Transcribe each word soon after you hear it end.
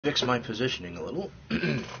Fix my positioning a little.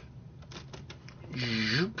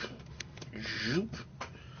 Zoop. Zoop.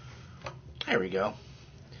 There we go.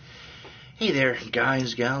 Hey there,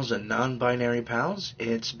 guys, gals, and non-binary pals.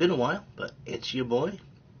 It's been a while, but it's your boy,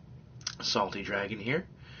 Salty Dragon here.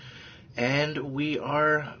 And we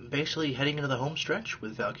are basically heading into the home stretch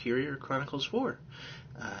with Valkyrie or Chronicles 4.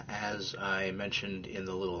 As I mentioned in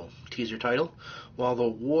the little teaser title, while the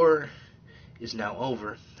war is now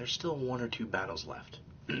over, there's still one or two battles left.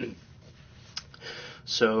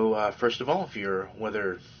 So, first of all,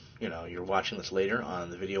 whether you're watching this later on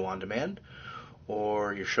the video on demand,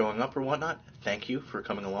 or you're showing up or whatnot, thank you for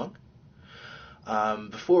coming along.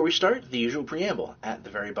 Before we start, the usual preamble. At the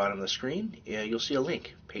very bottom of the screen, you'll see a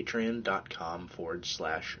link,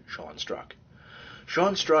 patreon.com/Sean Struck.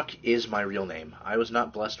 Sean Struck is my real name. I was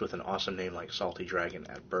not blessed with an awesome name like Salty Dragon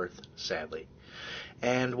at birth, sadly.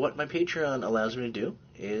 And what my Patreon allows me to do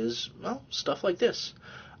is, well, stuff like this.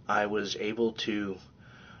 I was able to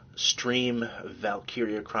stream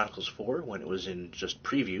Valkyrie Chronicles 4 when it was in just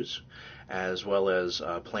previews, as well as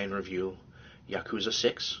play and review Yakuza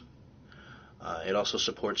 6. It also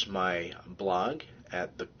supports my blog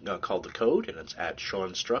called The Code, and it's at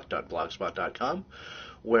seanstruck.blogspot.com,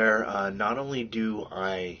 where not only do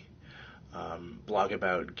I blog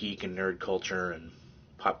about geek and nerd culture and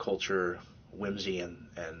pop culture whimsy and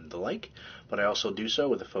the like, but I also do so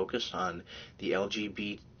with a focus on the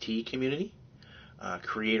LGBT community,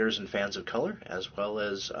 creators and fans of color, as well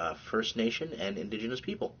as First Nation and Indigenous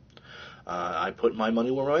people. I put my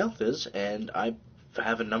money where my mouth is, and I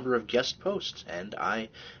have a number of guest posts, and I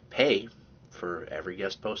pay for every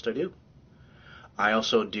guest post I do. I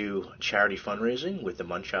also do charity fundraising with the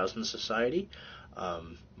Munchausen Society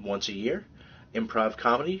once a year, improv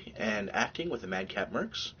comedy and acting with the Madcap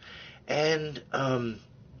Mercs, and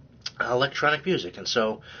electronic music. And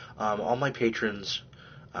so all my patrons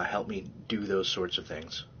help me do those sorts of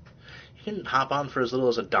things. You can hop on for as little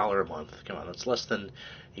as $1 a month. Come on, that's less than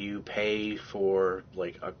you pay for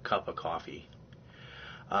like a cup of coffee.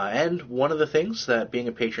 And one of the things that being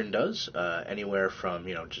a patron does, anywhere from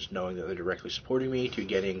just knowing that they're directly supporting me to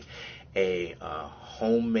getting a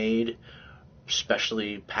homemade,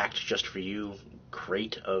 specially packed just for you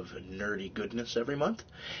crate of nerdy goodness every month,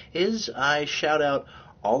 is I shout out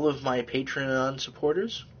all of my Patreon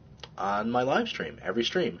supporters on my live stream, every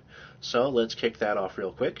stream. So let's kick that off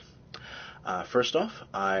real quick. First off,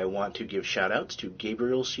 I want to give shout outs to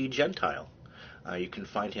Gabriel C. Gentile. You can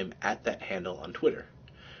find him at that handle on Twitter.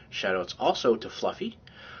 Shout outs also to Fluffy.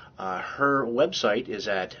 Her website is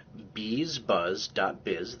at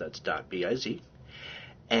beesbuzz.biz, that's .biz,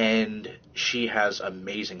 and she has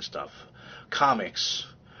amazing stuff. Comics,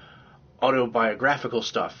 autobiographical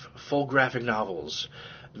stuff, full graphic novels,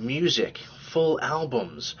 music, full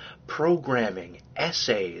albums, programming,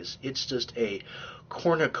 essays. It's just a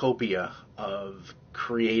cornucopia of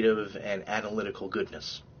creative and analytical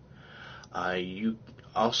goodness. You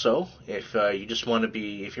also, if you just want to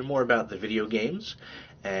if you're more about the video games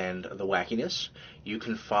and the wackiness, you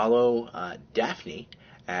can follow Daphne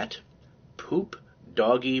at Poop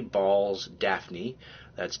Doggy Balls Daphne.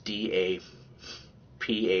 That's DAPHNY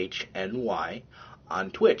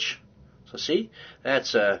on Twitch. So see,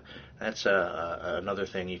 that's another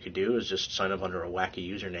thing you could do is just sign up under a wacky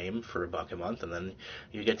username for $1 a month, and then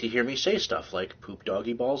you get to hear me say stuff like Poop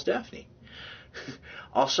Doggy Balls Daphne.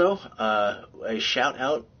 Also, a shout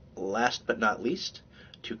out, last but not least,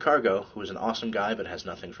 to Cargo, who is an awesome guy but has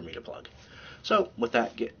nothing for me to plug. So, with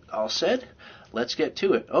that all said, let's get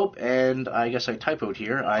to it. Oh, and I guess I typoed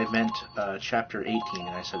here. I meant chapter 18, and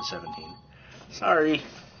I said 17. Sorry.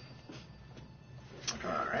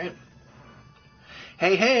 Alright.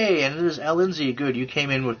 Hey, and it is Al Lindsay. Good, you came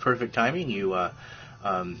in with perfect timing. You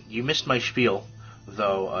missed my spiel.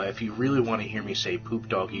 Though, if you really want to hear me say Poop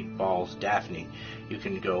Doggy Balls Daphne, you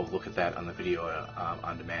can go look at that on the video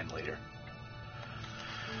on demand later.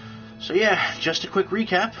 So yeah, just a quick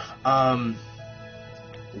recap.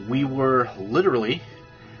 We were literally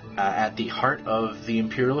at the heart of the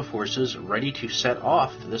Imperial forces, ready to set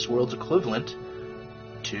off this world's equivalent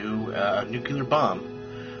to a nuclear bomb,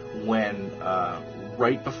 when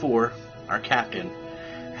right before our captain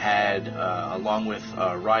had, along with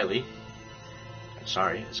Riley, it's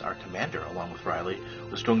our commander, along with Riley,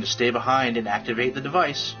 was going to stay behind and activate the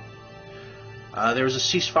device, there was a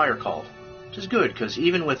ceasefire call, which is good, because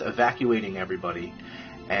even with evacuating everybody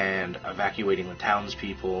and evacuating the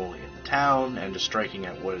townspeople in the town and just striking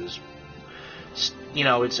at what is,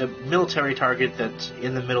 it's a military target that's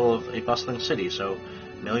in the middle of a bustling city, so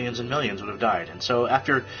millions and millions would have died. And so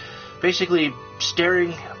after basically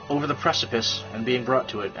staring over the precipice and being brought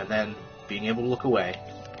to it and then being able to look away,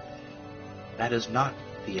 that is not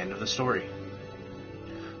the end of the story.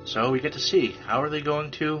 So we get to see, how's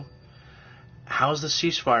the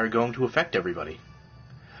ceasefire going to affect everybody?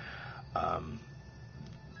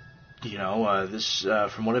 This,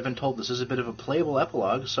 from what I've been told, this is a bit of a playable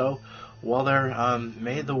epilogue, so while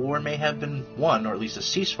the war may have been won, or at least a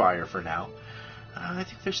ceasefire for now, I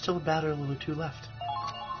think there's still a battle or two left.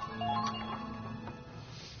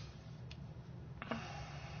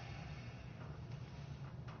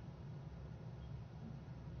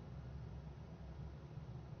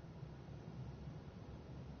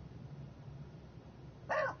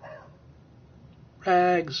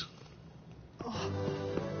 Rags.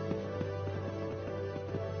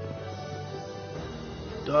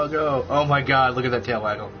 Doggo. Oh my god, look at that tail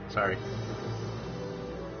waggle. Sorry.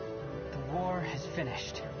 The war has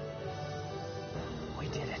finished. We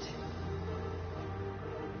did it.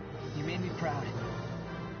 You made me proud.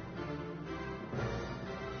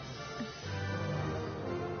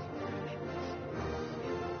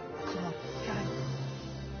 Claude, God.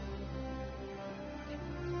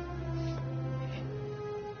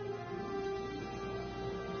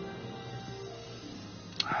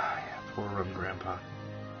 Poor Rum Grandpa.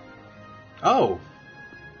 Oh!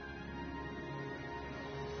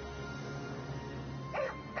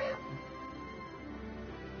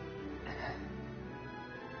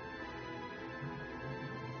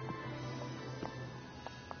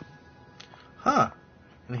 Huh.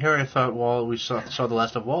 And here I thought we saw the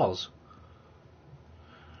last of Walls.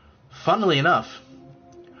 Funnily enough,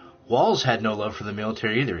 Walls had no love for the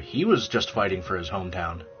military either. He was just fighting for his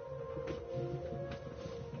hometown.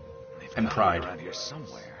 And pride. Around here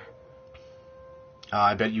somewhere.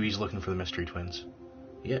 I bet you he's looking for the Mystery Twins.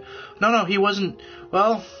 Yeah. No, he wasn't.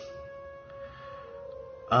 Well,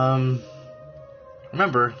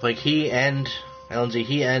 remember, like, he and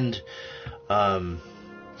the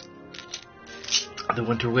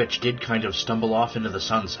Winter Witch did kind of stumble off into the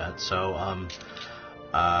sunset, so,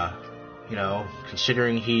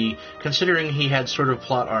 considering he had sort of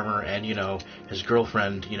plot armor and, his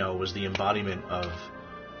girlfriend, was the embodiment of,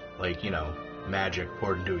 like, magic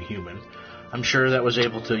poured into a human, I'm sure that was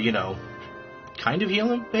able to, kind of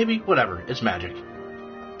heal him, maybe? Whatever. It's magic.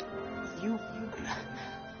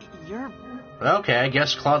 You're... Okay, I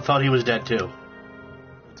guess Claude thought he was dead, too.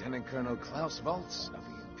 Lieutenant Colonel Klaus Waltz of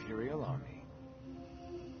the Imperial Army.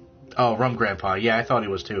 Oh, Rum Grandpa. Yeah, I thought he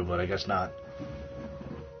was, too, but I guess not.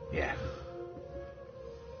 Yeah.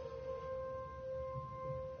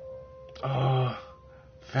 Oh,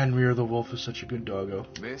 Fenrir the Wolf is such a good doggo.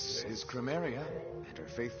 This is Chromaria and her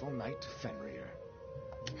faithful knight Fenrir.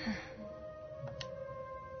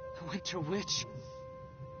 The Winter Witch.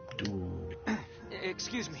 Dude.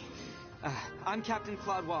 Excuse me. I'm Captain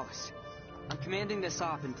Claude Wallace. I'm commanding this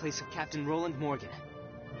op in place of Captain Roland Morgan.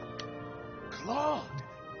 Claude!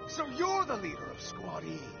 So you're the leader of Squad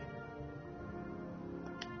E.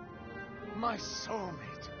 My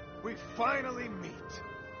soulmate. We finally meet.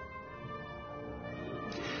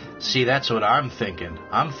 See, that's what I'm thinking.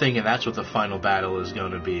 I'm thinking that's what the final battle is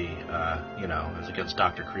going to be, it's against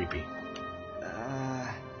Dr. Creepy.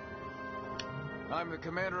 I'm the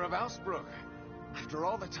commander of Ausbrook. After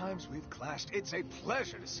all the times we've clashed, it's a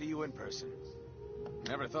pleasure to see you in person.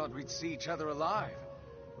 Never thought we'd see each other alive.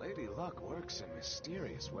 Lady Luck works in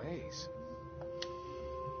mysterious ways.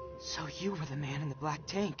 So you were the man in the black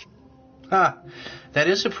tank. That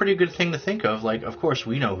is a pretty good thing to think of. Like, of course,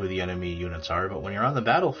 we know who the enemy units are, but when you're on the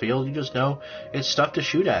battlefield, you just know it's stuff to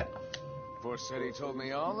shoot at. Forseti told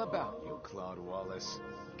me all about you, Claude Wallace.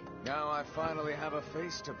 Now I finally have a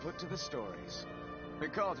face to put to the stories. They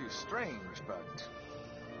called you strange, but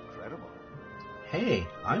incredible. Hey,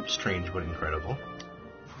 I'm strange but incredible.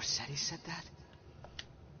 Forseti said that?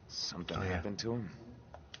 Something happened to him?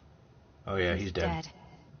 Oh yeah, he's dead.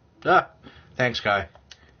 Thanks, Kai.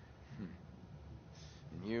 And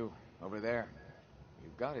you, over there,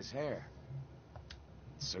 you've got his hair.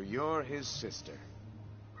 So you're his sister.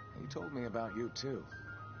 He told me about you, too.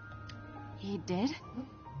 He did?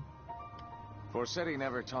 Forseti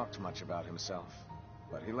never talked much about himself,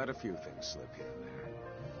 but he let a few things slip here and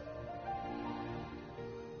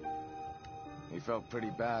there. He felt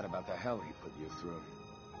pretty bad about the hell he put you through.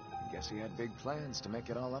 Guess he had big plans to make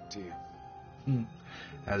it all up to you.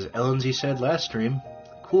 As Ellensy said last stream,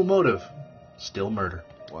 cool motive, still murder.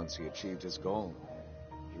 Once he achieved his goal,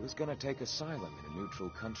 he was gonna take asylum in a neutral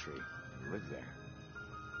country and live there.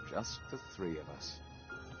 Just the three of us.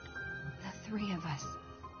 The three of us.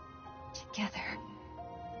 Together.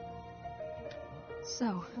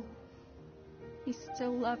 So, he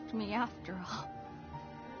still loved me after all.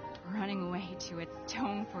 Running away to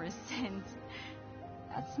atone for his sins.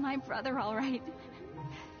 That's my brother, all right.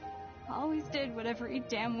 Always did whatever he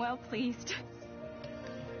damn well pleased.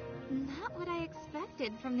 Not what I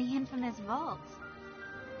expected from the infamous Vault.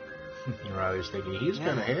 Riley's thinking he's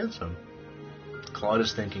kind of handsome. Claude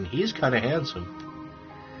is thinking he's kind of handsome.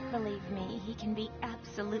 Believe me, he can be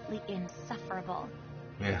absolutely insufferable.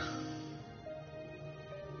 Yeah.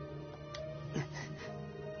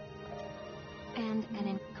 And an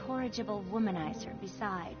incorrigible womanizer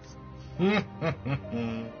besides.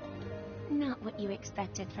 Not what you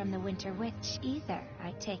expected from the Winter Witch either,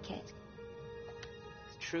 I take it.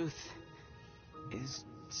 The truth is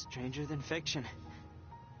stranger than fiction.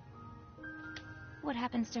 What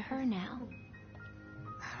happens to her now?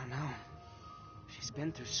 I don't know. She's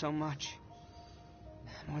been through so much.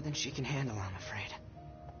 More than she can handle, I'm afraid.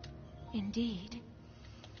 Indeed.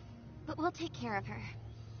 But we'll take care of her.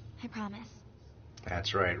 I promise.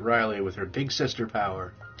 That's right, Riley with her big sister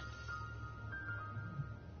power.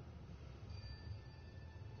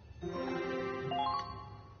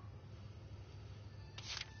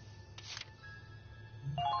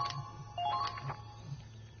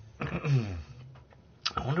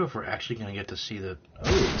 I wonder if we're actually going to get to see the...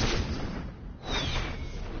 Oh!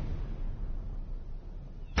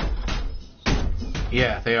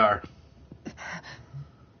 Yeah, they are.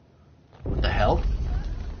 What the hell?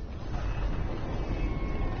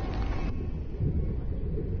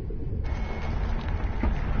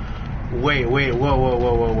 Wait, whoa.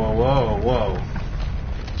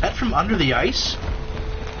 Is that from under the ice?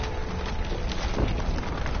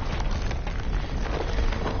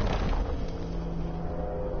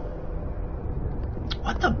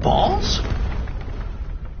 What the balls?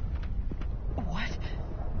 What?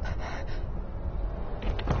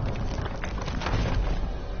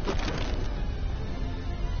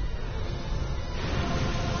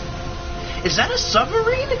 Is that a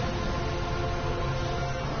submarine?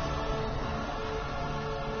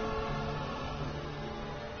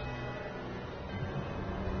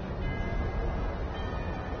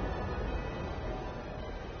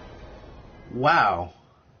 Wow.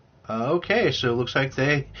 Okay, so it looks like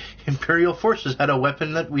the Imperial forces had a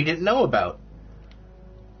weapon that we didn't know about.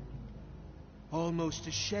 Almost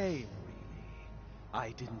a shame, really.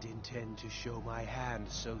 I didn't intend to show my hand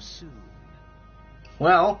so soon.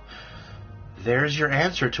 Well, there's your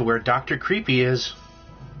answer to where Dr. Creepy is.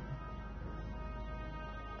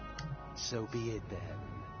 So be it then.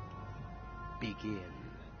 Begin.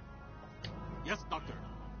 Yes, Doctor.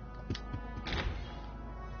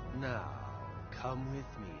 Now, come with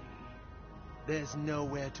me. There's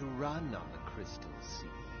nowhere to run on the Crystal Sea.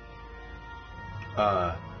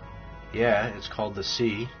 Yeah, it's called the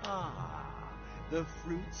Sea. Ah, the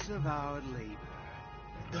fruits of our labor.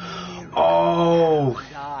 The miracle Oh!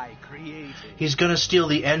 I created. He's gonna steal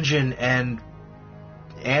the engine and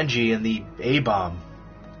Angie and the A-bomb.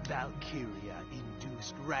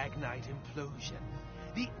 Valkyria-induced Ragnite implosion.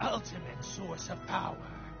 The ultimate source of power.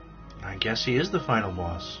 I guess he is the final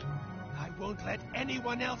boss. I won't let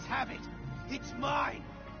anyone else have it. It's mine.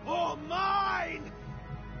 All mine!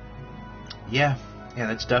 Yeah,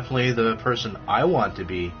 that's definitely the person I want to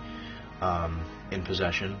be in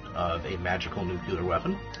possession of a magical nuclear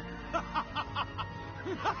weapon.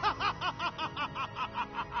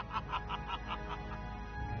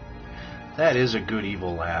 That is a good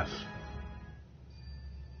evil laugh.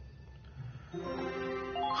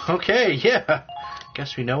 Okay, yeah.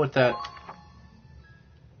 Guess we know what that...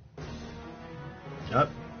 Oh,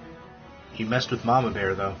 he messed with Mama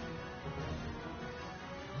Bear, though.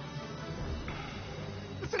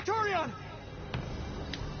 The Centurion!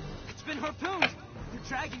 It's been harpooned! They're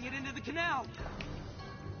dragging it into the canal!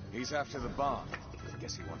 He's after the bomb. I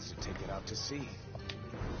guess he wants to take it out to sea.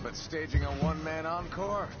 But staging a one-man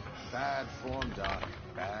encore? Bad form, Doc.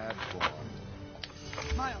 Bad form.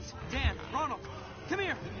 Miles, Dan, Ronald, come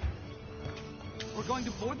here! We're going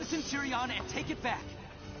to board the Centurion and take it back.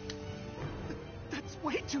 That's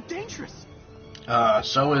way too dangerous.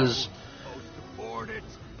 So is... Supposed to board it.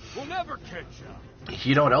 We'll never catch up.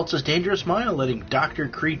 You know what else is dangerous, Maya? Letting Dr.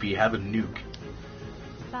 Creepy have a nuke.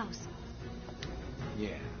 Faust.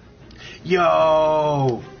 Yeah.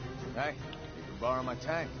 Yo! Hey, you can borrow my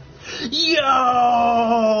tank.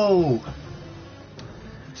 Yo!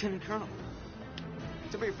 Lieutenant Colonel.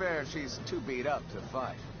 To be fair, she's too beat up to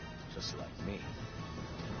fight. Just like me.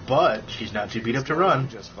 But she's not too beat up to run.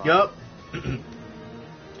 Just fine. Yup.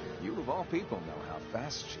 You of all people know how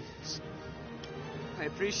fast she is. I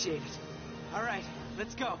appreciate it. All right,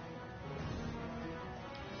 let's go.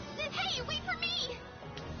 Hey, wait for me!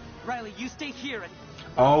 Riley, you stay here and...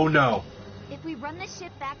 Oh no. If we run the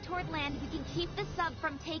ship back toward land, we can keep the sub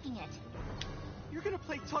from taking it. You're gonna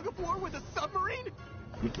play tug-of-war with a submarine?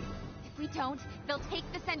 If we don't, they'll take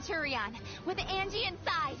the Centurion, with Angie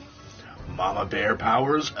inside. Mama Bear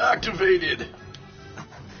powers activated.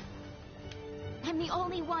 I'm the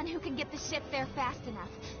only one who can get the ship there fast enough.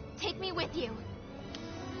 Take me with you.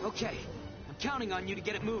 Okay, I'm counting on you to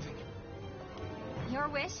get it moving. Your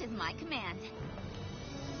wish is my command.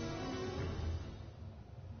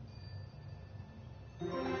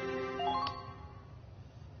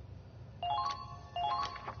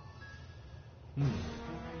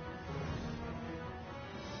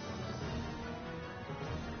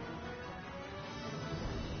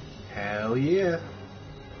 Hell yeah.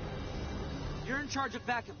 You're in charge of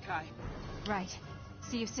backup, Kai. Right.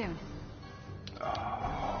 See you soon.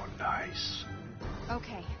 Oh, nice.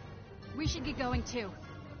 Okay. We should get going too.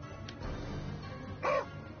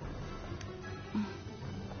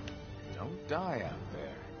 Don't die out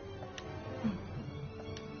there.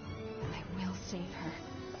 I will save her.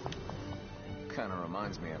 Kinda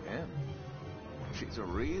reminds me of him. She's a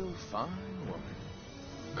real fine woman.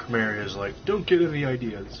 Chimera's like, don't get any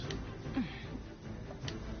ideas.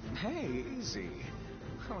 Hey, easy.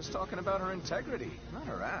 I was talking about her integrity, not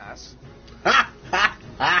her ass.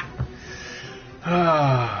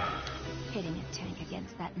 Hitting a tank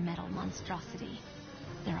against that metal monstrosity.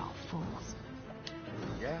 They're all fools.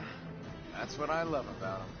 Yeah, that's what I love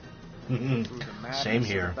about them. Through the madness Same of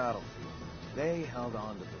here. the battlefield, they held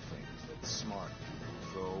on to the things that smart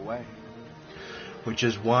people throw away. Which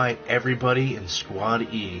is why everybody in Squad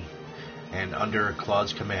E and under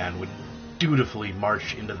Claude's command would dutifully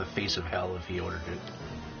march into the face of hell if he ordered it.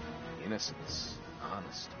 Innocence,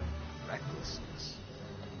 honesty, recklessness.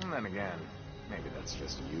 And then again, maybe that's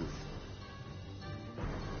just youth.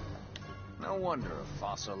 No wonder a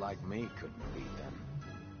fossil like me couldn't beat them.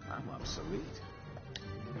 I'm obsolete.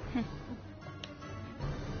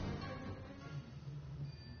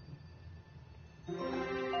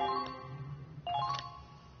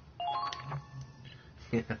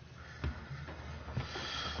 Yeah.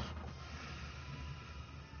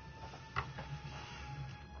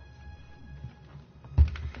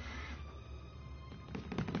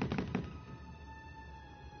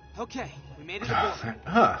 Okay, we made it aboard.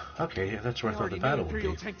 Okay, that's where I thought the already knew battle would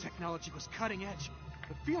Imperial be. tank technology was cutting edge,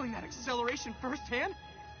 but feeling that acceleration firsthand,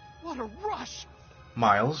 what a rush!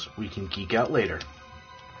 Miles, we can geek out later.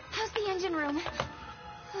 How's the engine room?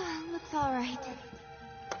 Looks all right.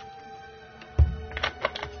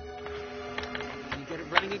 Can you get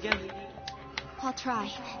it running again? I'll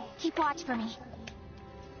try. Keep watch for me.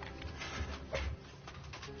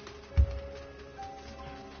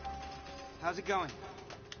 How's it going?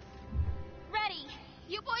 Ready.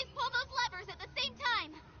 You boys pull those levers at the same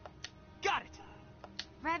time. Got it!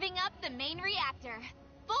 Revving up the main reactor.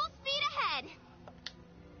 Full speed ahead.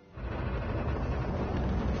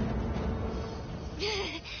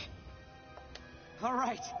 All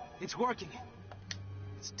right, it's working.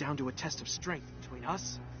 It's down to a test of strength between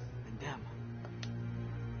us and them.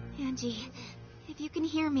 Angie, if you can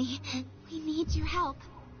hear me, we need your help.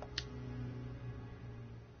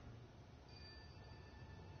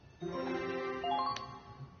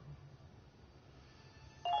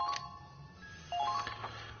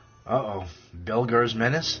 Uh-oh. Belgar's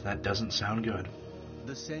menace? That doesn't sound good.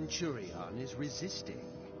 The Centurion is resisting.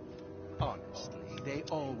 Honestly, they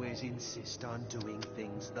always insist on doing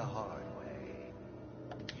things the hard way.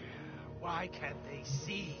 Why can't they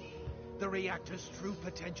see? The reactor's true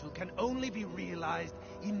potential can only be realized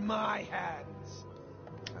in my hands.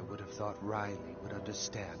 I would have thought Riley would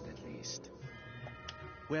understand at least.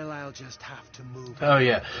 Well, I'll just have to move. Oh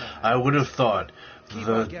yeah, I would have thought Keep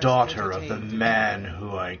the our guests daughter of the entertained man together.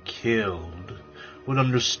 who I killed would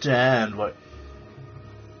understand what...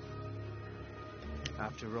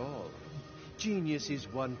 After all, genius is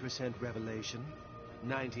 1% revelation,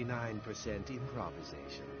 99%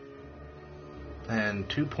 improvisation. And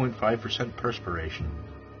 2.5% perspiration.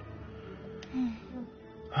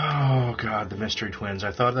 Oh god, the mystery twins.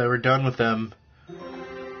 I thought they were done with them.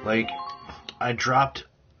 Like, I dropped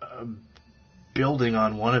a building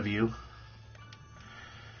on one of you.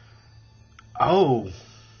 Oh,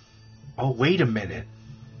 wait a minute.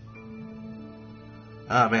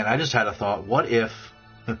 Oh man, I just had a thought. What if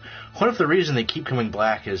the reason they keep coming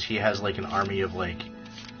back is he has like an army of like,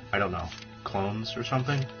 I don't know, clones or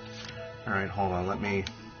something? Alright, hold on, let me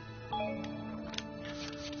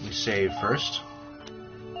save first.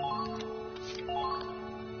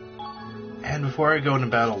 And before I go into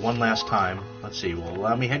battle one last time, let's see, will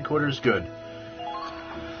allow me headquarters? Good.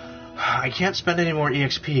 I can't spend any more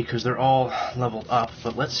EXP because they're all leveled up,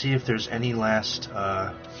 but let's see if there's any last...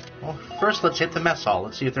 well, first let's hit the mess hall.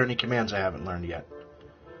 Let's see if there are any commands I haven't learned yet.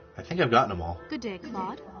 I think I've gotten them all. Good day,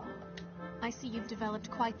 Claude. I see you've developed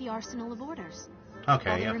quite the arsenal of orders. Okay,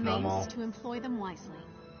 all yep, that know them remains all. is to employ them wisely.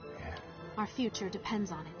 Yeah. Our future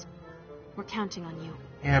depends on it. We're counting on you.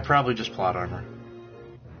 Yeah, probably just plot armor.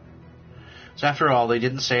 So after all, they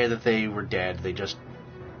didn't say that they were dead. They just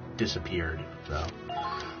disappeared. So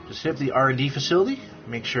just hit the R&D facility.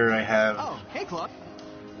 Make sure I have Oh, hey, Claude.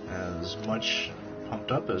 as much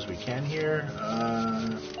pumped up as we can here.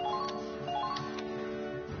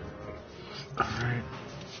 Alright.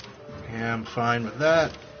 Yeah, I'm fine with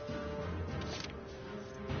that.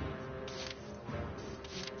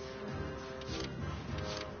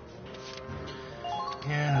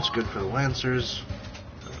 Yeah, that's good for the Lancers.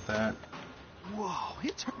 Go with that. Whoa,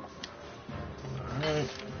 it Alright.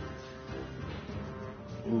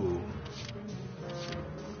 Ooh.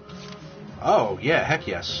 Oh, yeah, heck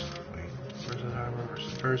yes. Wait, person armor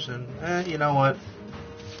versus person. You know what?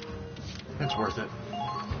 It's worth it.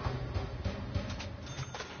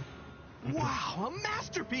 Wow, a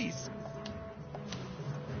masterpiece!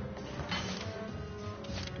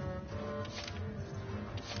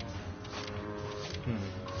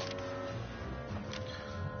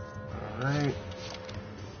 Alright.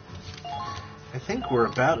 I think we're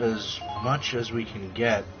about as much as we can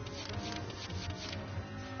get.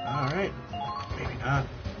 Alright. Maybe not.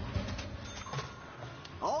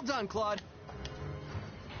 All done, Claude.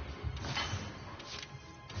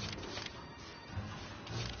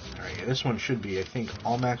 Alright, yeah, this one should be, I think,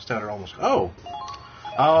 all maxed out or almost... Oh!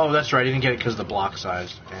 Oh, that's right, I didn't get it because of the block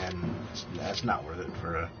size. And that's not worth it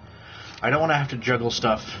for a... I don't want to have to juggle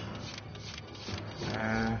stuff.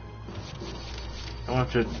 I don't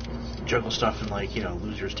want to have to juggle stuff in, like, you know,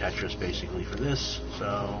 Loser's Tetris, basically, for this,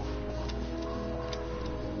 so...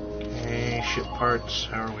 Okay, ship parts.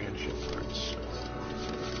 How are we in ship parts?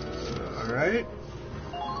 Alright.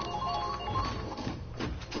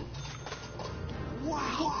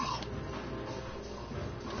 Wow!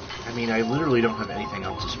 I mean, I literally don't have anything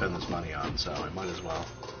else to spend this money on, so I might as well.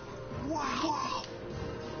 Wow!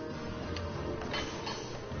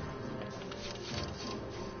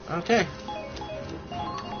 Okay.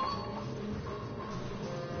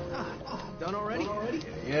 Done already?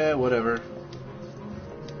 Yeah, whatever.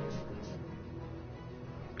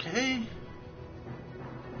 Okay.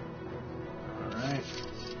 Alright.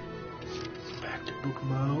 Back to book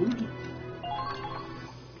mode.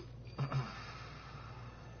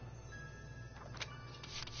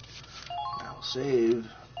 Now save.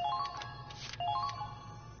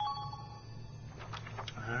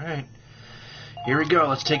 Alright. Here we go.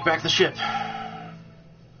 Let's take back the ship.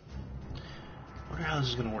 Wonder how this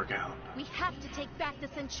is going to work out. We have to take back the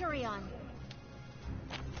Centurion.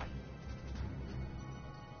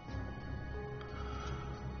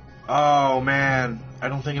 Oh, man. I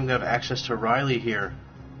don't think I'm going to have access to Riley here.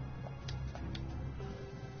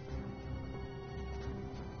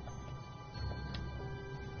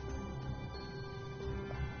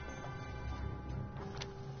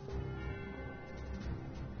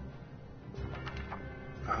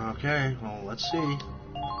 Okay, well, let's see.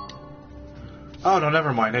 Oh, no,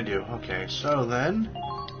 never mind, I do. Okay, so then...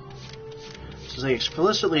 So they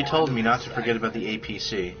explicitly told me not to forget about the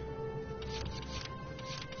APC.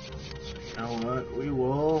 So you know what, we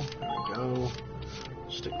will... There we go.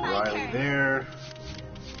 Stick Riley there.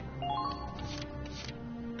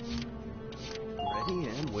 Ready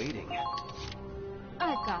and waiting.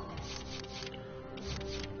 I've got this.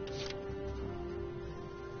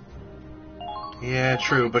 Yeah,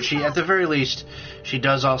 true, but she, at the very least, she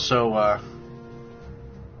does also,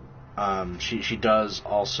 she does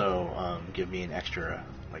also, give me an extra,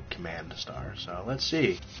 like, command star, so let's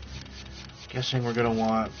see. Guessing we're gonna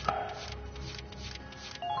want...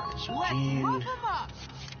 Alright, so Jean...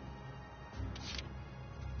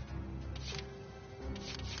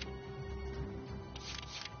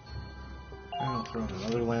 I'll throw in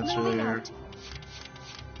another Lancer there.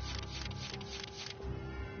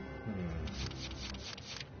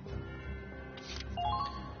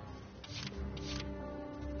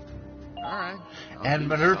 Alright. And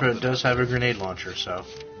Minerva does have a grenade launcher, so...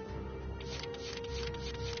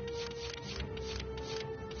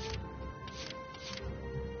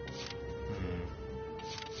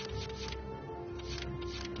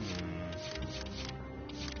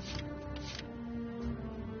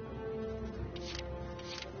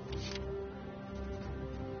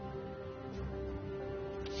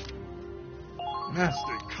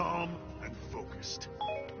 Stay calm and focused.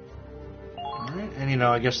 Alright, and you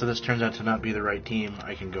know, I guess if this turns out to not be the right team,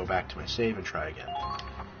 I can go back to my save and try again.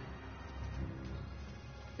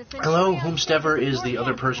 Hello, whomstever is the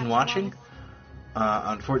other person watching.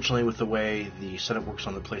 Unfortunately, with the way the setup works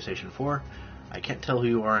on the PlayStation 4, I can't tell who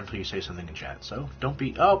you are until you say something in chat, so don't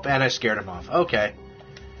be... Oh, and I scared him off. Okay.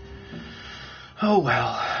 Oh,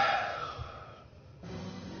 well.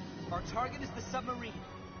 Our target is the submarine.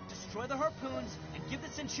 Destroy the harpoons and give the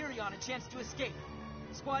Centurion a chance to escape.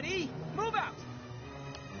 Squad E, move out!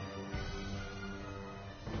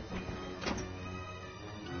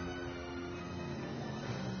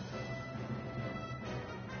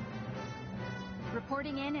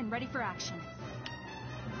 Reporting in and ready for action.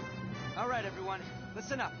 All right, everyone,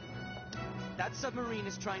 listen up. That submarine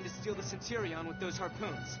is trying to steal the Centurion with those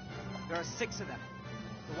harpoons. There are 6 of them.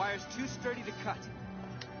 The wire's too sturdy to cut.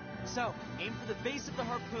 So, aim for the base of the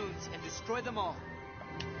harpoons and destroy them all.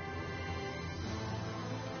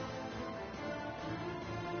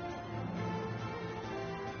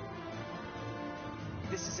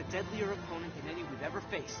 This is a deadlier opponent than any we've ever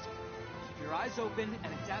faced. Keep your eyes open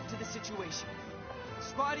and adapt to the situation.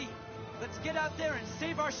 Squad E, let's get out there and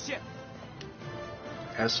save our ship!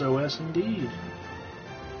 SOS indeed.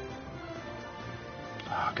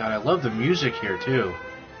 Oh, God, I love the music here, too.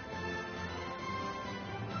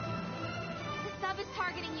 The sub is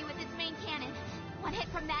targeting you with its main cannon. One hit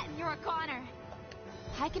from that and you're a goner.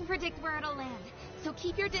 I can predict where it'll land, so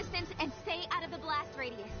keep your distance and stay out of the blast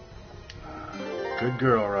radius. Good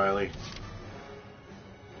girl, Riley.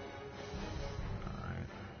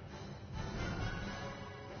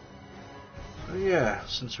 So yeah,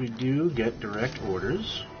 since we do get direct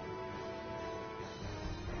orders,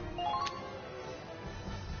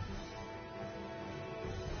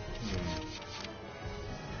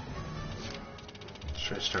 let's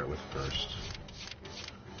try to start with first.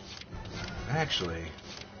 Actually,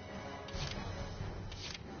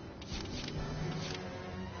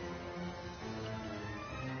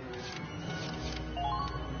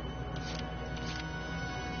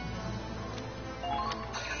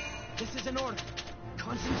 This is an order.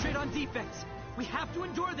 Concentrate on defense. We have to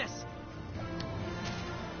endure this.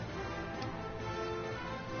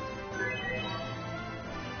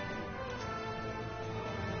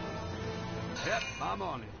 Yep, I'm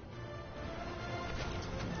on it.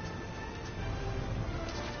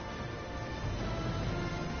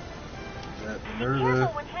 is that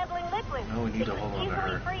Minerva? No, we need to hold on to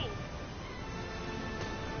her.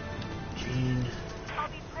 Jean. I'll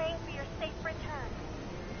be praying for your safe return.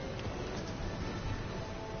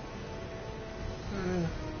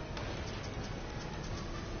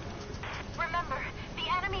 Remember, the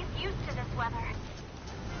enemy's used to this weather.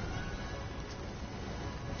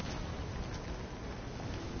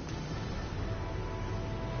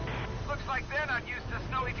 Looks like they're not used to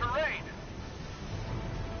snowy terrain.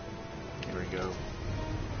 Here we go.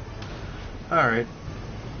 Alright.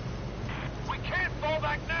 We can't fall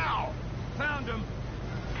back now. Found him.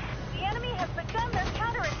 The enemy has begun their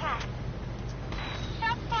counterattack.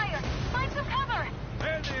 Shots fired. Find some cover.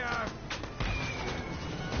 There they are.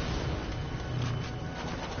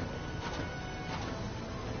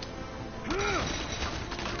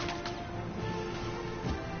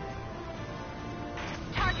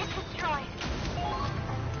 Target destroyed.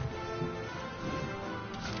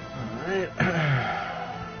 Alright.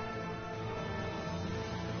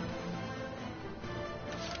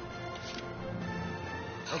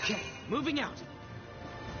 Okay, moving out.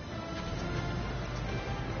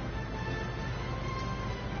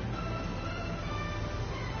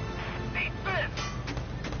 Need this.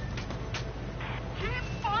 Keep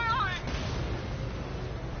firing.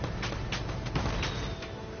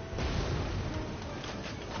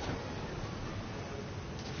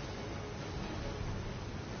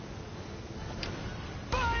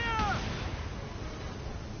 Fire!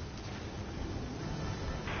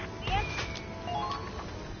 The en-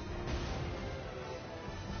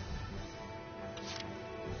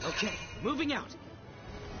 Okay, moving out.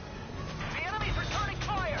 The enemy's returning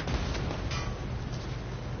fire.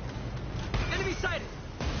 Enemy sighted.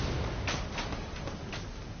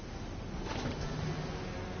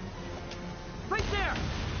 Right there.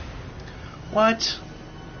 What?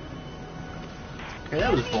 Okay,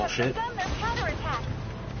 that was enemy has bullshit. begun their counterattack.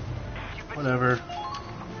 Whatever.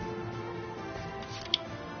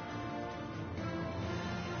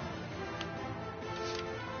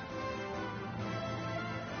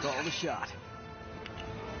 Call the shot.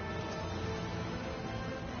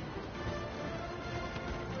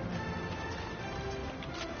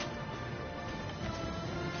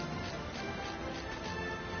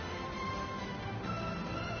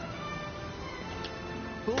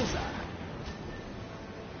 Bullseye.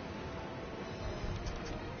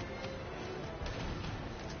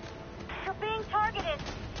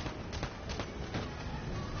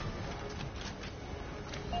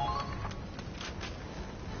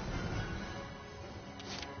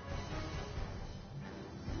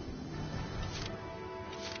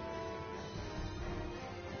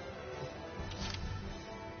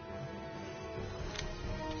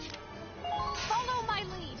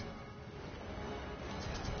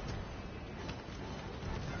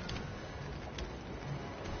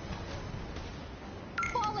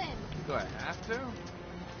 Do I have to?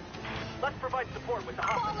 Let's provide support with the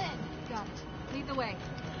hop. Fall in! Got it. Lead the way.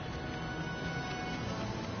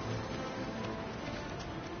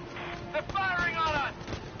 They're firing on us!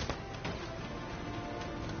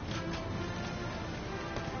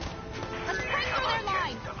 Let's break through their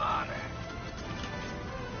line! Come on.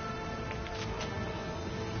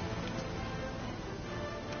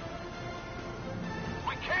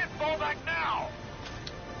 We can't fall back now!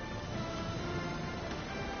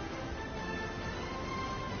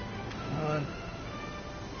 Come on.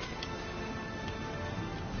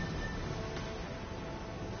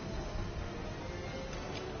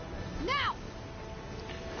 Now!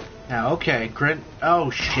 Now, okay, Grit.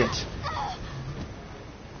 Oh, shit.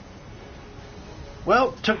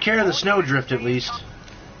 Well, took care of the snowdrift at least.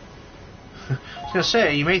 I was gonna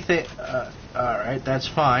say, you may think. Alright, that's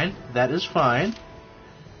fine. That is fine.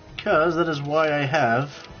 Because that is why I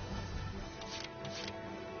have.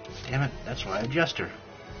 Damn it, that's why I have Jester.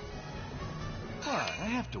 What? I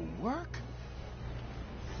have to work?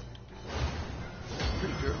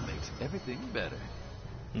 Pretty girl makes everything better.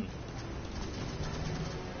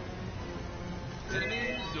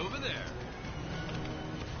 Enemies over there.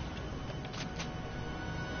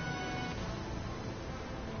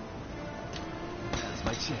 That's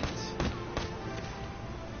my chance.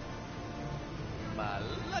 My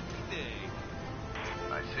lucky day.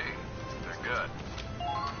 I see. They're good.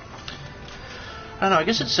 I don't know. I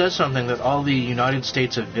guess it says something that all the United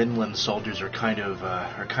States of Vinland soldiers are kind of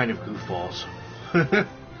goofballs. All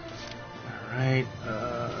right.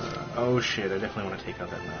 Oh shit! I definitely want to take out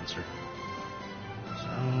that Lancer. So.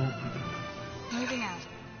 Moving out.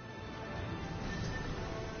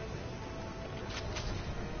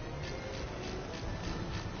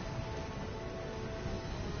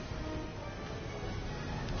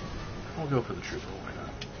 I'll go for the trooper. Why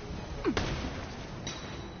not?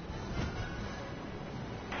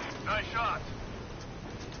 Nice shot.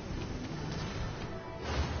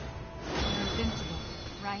 Invincible,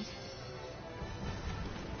 right?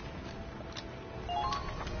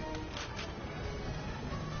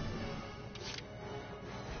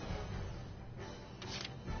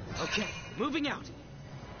 Okay, moving out.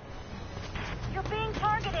 You're being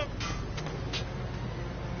targeted.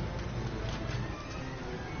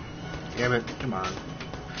 Damn it! Come on.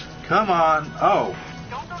 Come on! Oh.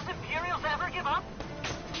 Don't those Imperials ever give up?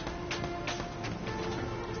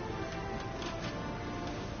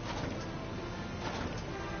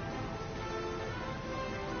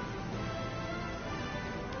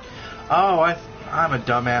 Oh, I'm a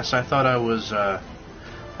dumbass. I thought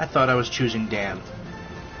I was choosing Dan.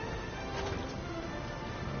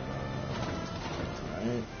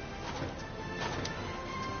 Right.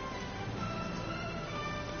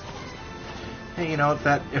 Hey, you know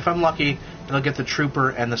that if I'm lucky, it'll get the trooper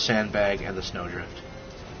and the sandbag and the snowdrift.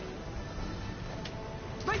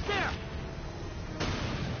 Right there!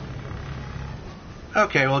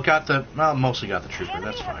 Okay, well, mostly got the trooper.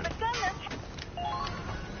 That's fine.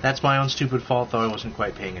 That's my own stupid fault, though I wasn't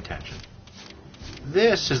quite paying attention.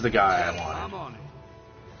 This is the guy I wanted. I'm on it.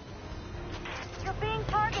 You're being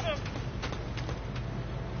targeted.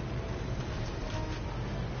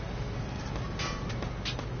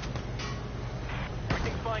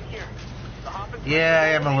 Everything's fine here. The hop is Yeah, I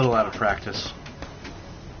am a little out of practice.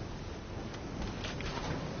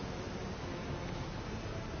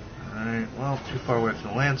 Alright, well, too far away from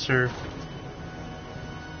the Lancer.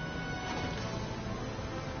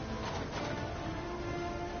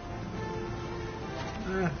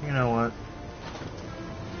 You know what?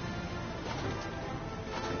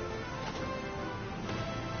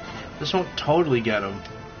 This won't totally get him,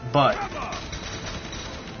 but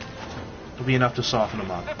it'll be enough to soften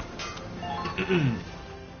him up.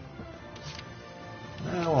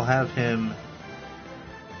 Now we'll have him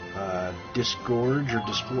disgorge or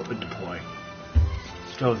deploy.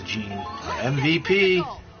 Let's go with Gene. MVP!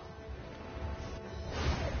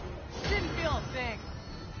 Didn't feel a thing.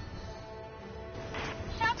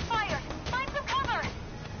 shots fired. Find some cover.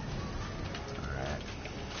 Alright.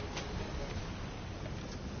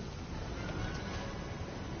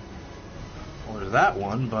 Well, there's that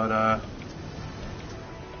one, but,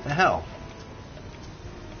 the hell?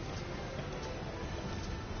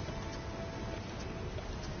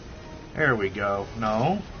 There we go.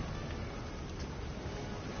 No.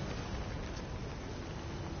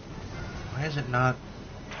 Why is it not?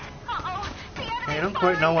 Uh-oh. The enemy's I don't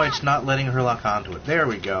quite know why firing it's not letting her lock onto it. There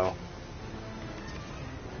we go.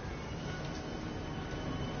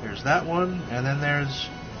 There's that one, and then there's...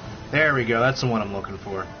 There we go. That's the one I'm looking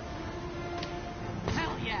for.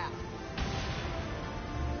 Hell yeah!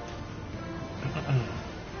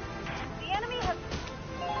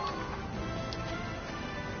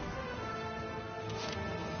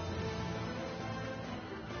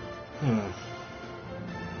 Do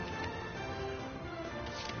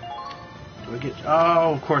I get...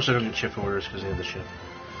 Oh, of course I don't get ship orders because I have the ship.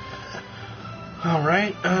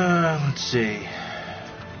 Alright, let's see.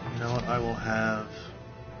 You know what, I will have...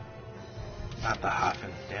 Not the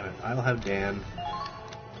Hafen, damn it. I'll have Dan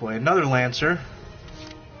play another Lancer.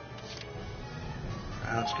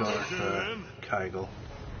 Let's go with Kygel.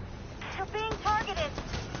 You're being targeted.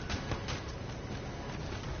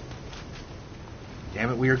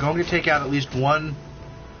 Damn it, we are going to take out at least one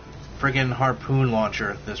friggin' harpoon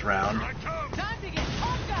launcher this round.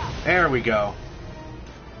 There we go.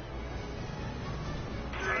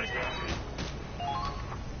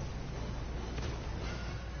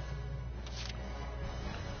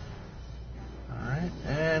 Alright,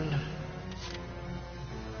 and...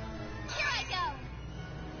 Here I go!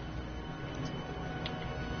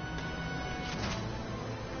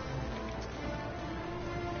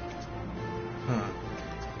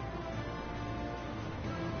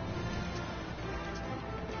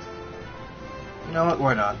 You know what,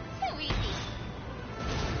 why not? Too easy.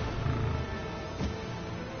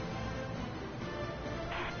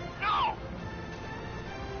 No!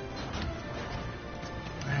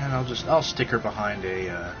 And I'll stick her behind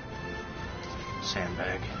a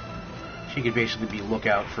sandbag. She could basically be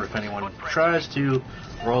lookout for if anyone tries to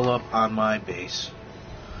roll up on my base.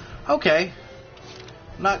 Okay.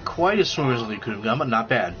 Not quite as smooth as it could have gone, but not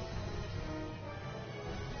bad.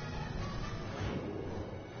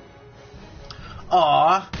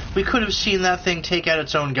 Aw, we could have seen that thing take out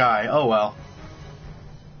its own guy. Oh well.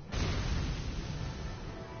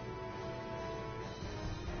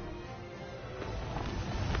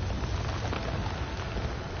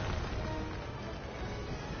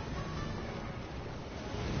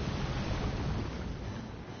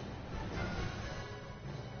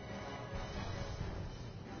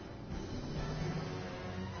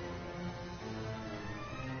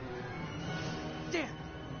 Damn!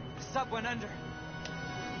 The sub went under.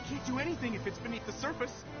 We can't do anything if it's beneath the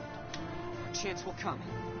surface. Our chance will come.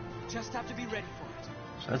 Just have to be ready for it.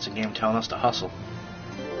 So that's a game telling us to hustle.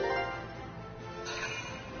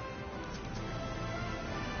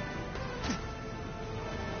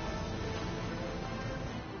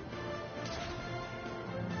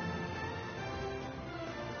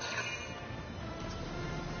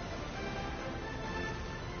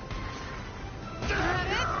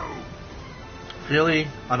 Really?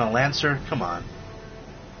 On a Lancer? Come on.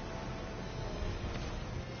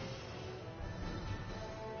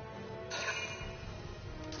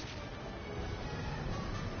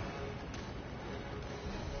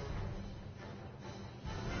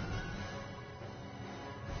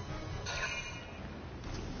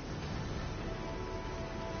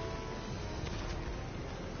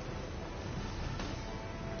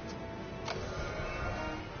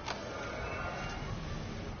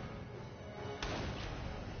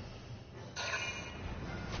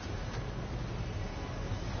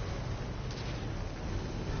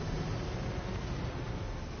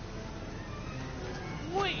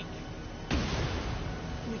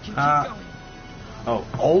 Oh,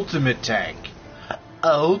 ultimate tank.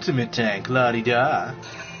 Ultimate tank, la-di-da.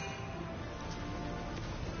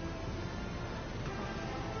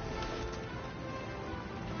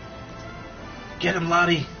 Get him,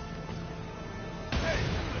 Lottie.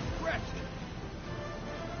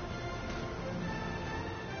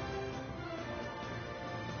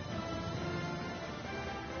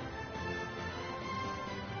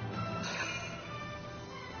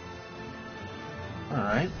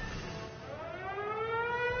 Alright.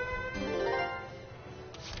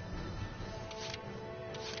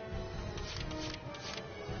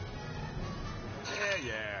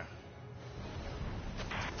 Yeah.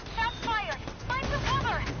 Shots fired. Find some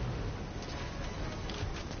cover.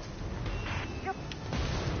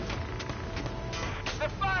 They're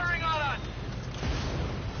firing on us!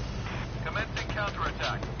 Commencing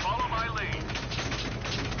counterattack. Follow my lead.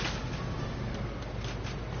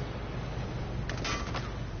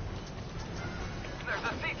 There's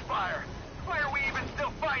a ceasefire. Why are we even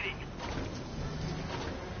still fighting?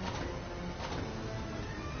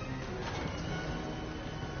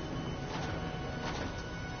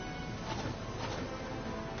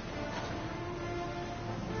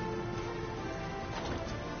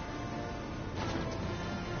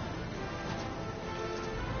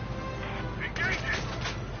 Engaging!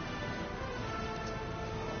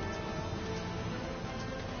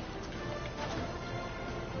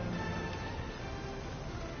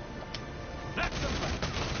 That's the way.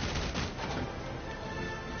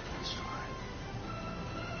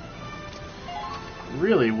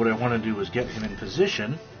 Really, what I want to do is get him in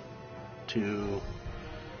position to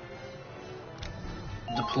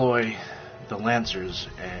deploy the Lancers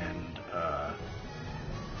and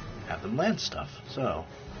have them lance stuff. So,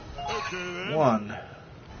 one.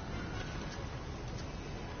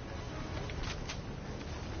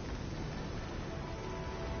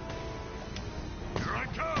 Here I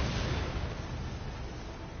come!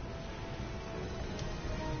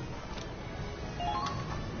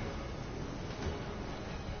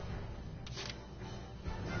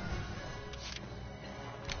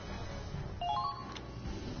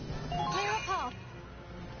 Clear a path.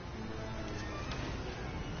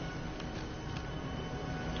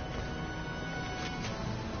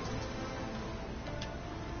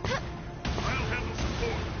 I'll handle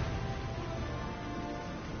support.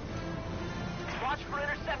 Watch for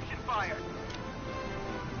interception fire.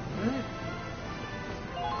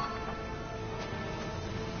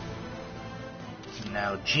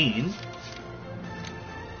 Now, Jean.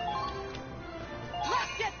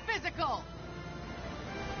 Let's get physical!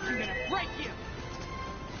 I'm gonna break you!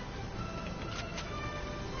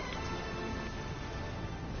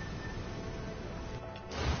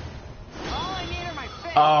 All I need are my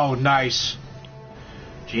fists! Oh, nice.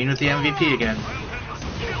 Jean with the MVP again. I'll handle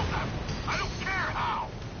support. Kill them! I don't care how!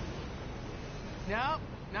 Nope,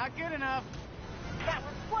 not good enough. That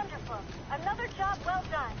was wonderful. Another job well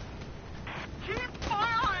done. Keep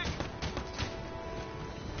firing!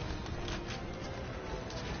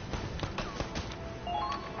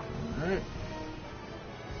 Alright.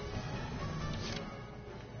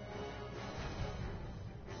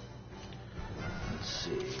 Let's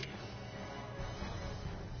see.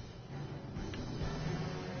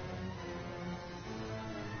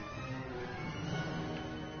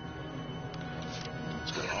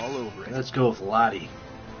 Let's go all over it. Let's go with Lottie.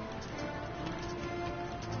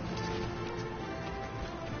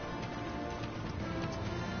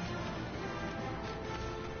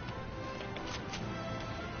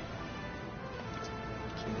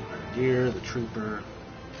 Grenadier, the trooper.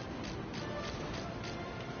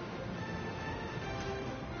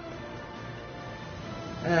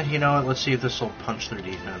 You know what? Let's see if this will punch their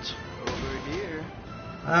defense. Over here.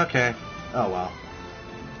 Okay. Oh well.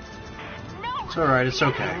 No! It's alright, it's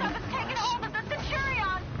okay. Have taken hold of the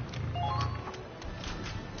Centurion!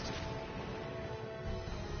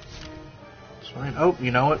 It's fine. Oh,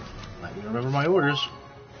 you know what? Let me remember my orders.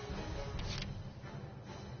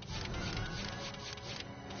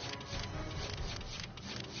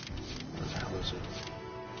 Where the hell is it?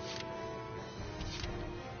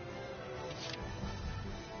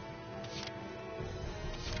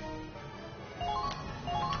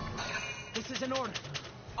 This is an order.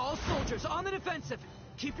 All soldiers on the defensive.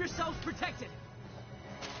 Keep yourselves protected.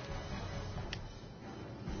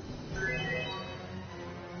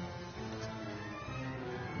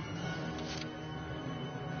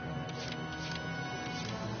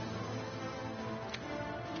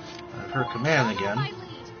 I have her command Follow my again.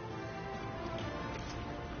 lead.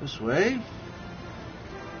 This way.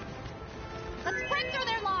 Let's break through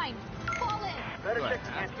their line. Fall in. Better check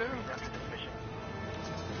the answer.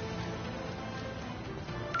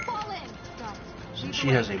 Fall in. Got it. Since she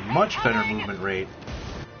has a much better movement rate.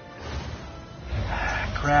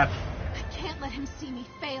 Crap. I can't let him see me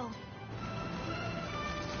fail.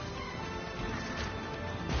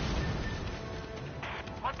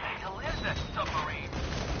 What the hell is that submarine?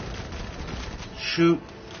 Shoot.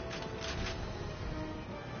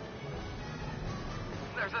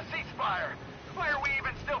 There's a ceasefire. Why are we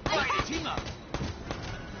even still fighting? Team up.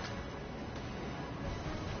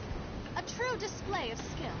 A true display of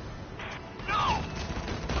skill. No!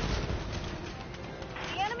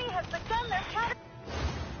 The enemy has begun their counter.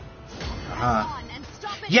 Uh-huh. On and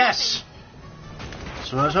stop it. Yes!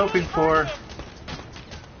 That's what I was hoping for.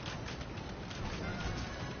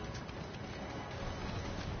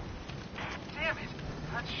 Damn it!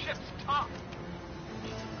 That ship's tough.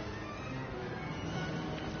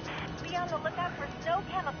 Be on the lookout for snow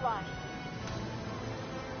camouflage.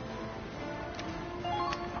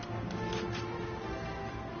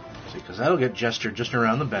 See, because that'll get gestured just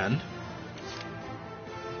around the bend.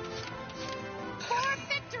 For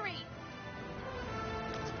victory.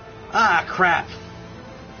 Ah, crap!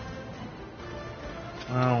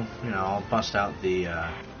 Well, you know, I'll bust out the,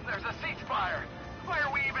 There's a ceasefire. Why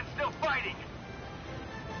are we even still fighting?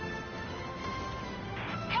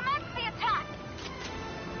 Commence the attack.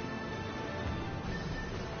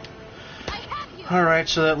 I have you. Alright,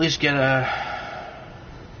 so at least get a...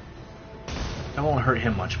 That won't hurt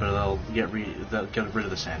him much, but they'll get rid of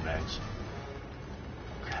the sandbags.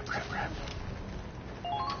 Crap, crap, crap.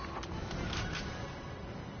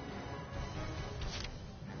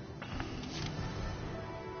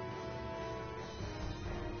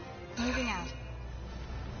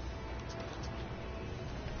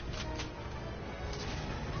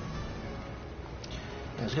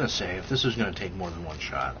 was gonna say, if this was gonna take more than one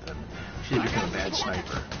shot, then she's become a bad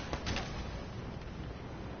sniper.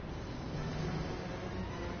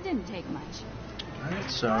 Didn't take much. Alright,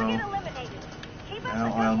 so Target eliminated. Keep up now the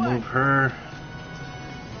good I'll work. move her.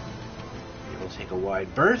 Be able to take a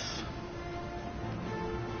wide berth.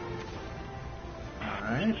 Be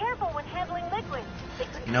Alright. careful when handling liquids. They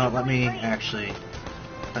could You know what, easily freeze.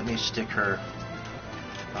 let me stick her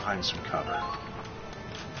behind some cover.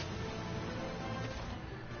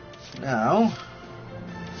 Now,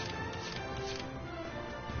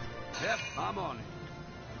 Yep, I'm on it.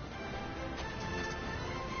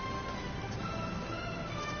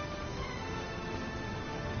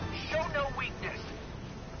 Show no weakness.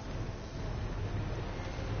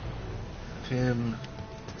 have him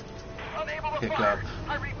Unable to pick fire. up.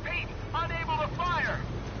 I repeat, unable to fire.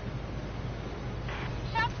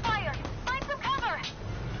 Shots fired. Find some cover.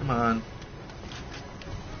 Come on.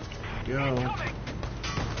 Go. Incoming.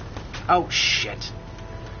 Oh, shit.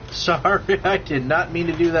 Sorry, I did not mean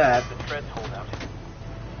to do that. The treads hold out.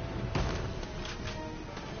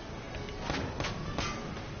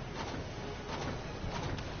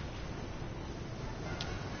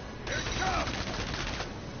 Here it comes.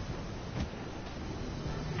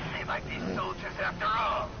 They might be soldiers after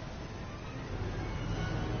all.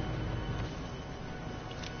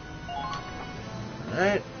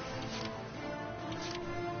 Alright.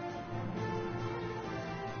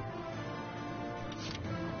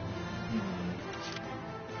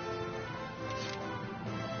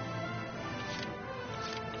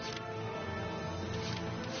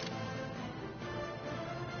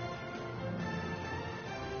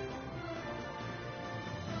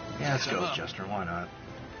 Yeah, let's go with Jester. Why not?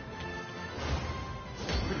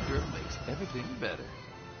 Quicker makes everything better.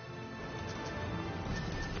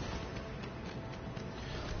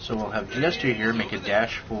 So we'll have Jester here make a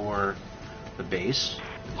dash for the base.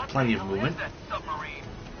 There's plenty of movement. That submarine.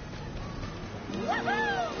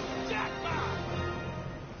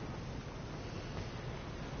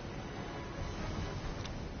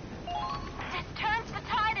 This turns the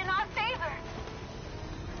tide in our favor.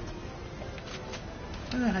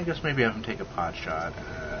 I guess maybe have him take a pot shot.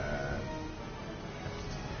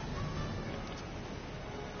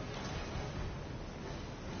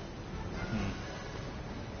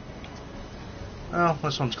 Well,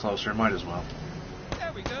 this one's closer. Might as well.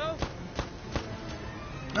 There we go.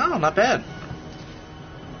 No, not bad.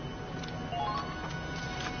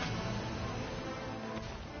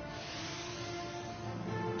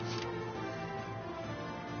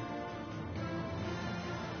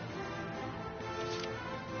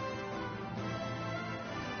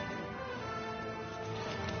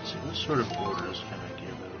 So what sort of orders can I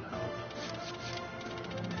give that would help?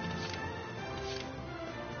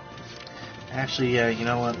 Actually, yeah, you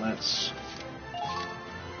know what? Let's...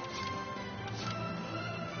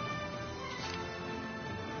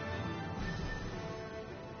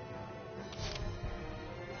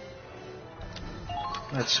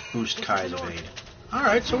 Let's boost Kai's evade.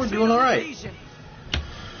 Alright, so we're doing alright.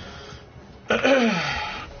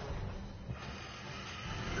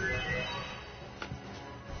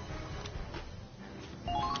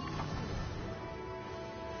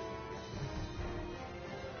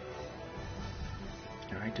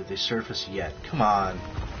 Alright, did they surface yet? Come on.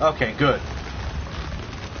 Okay, good.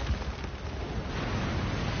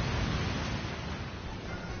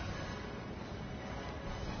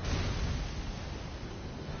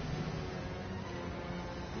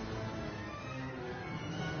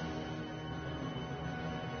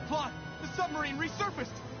 Plot! The submarine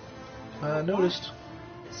resurfaced! Noticed.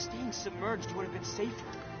 Staying submerged would have been safer.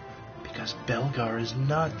 Because Belgar is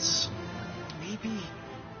nuts. Maybe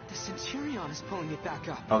the Centurion is pulling it back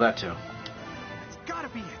up. Oh, that too. It's gotta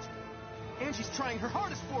be it. Angie's trying her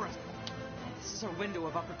hardest for us. This is our window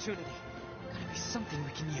of opportunity. Gotta be something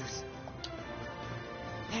we can use.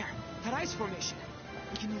 There, that ice formation.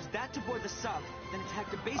 We can use that to board the sub, then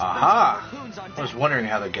attack the base with Aha! harpoons on deck. I was wondering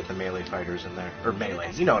how they'd get the melee fighters in there. Or melee,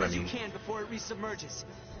 As you know what I quick mean. as you can before it resubmerges.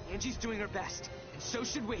 Angie's doing her best, and so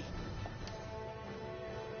should we.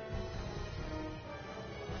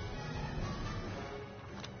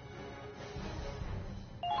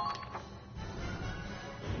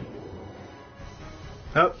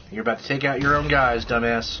 Oh, you're about to take out your own guys,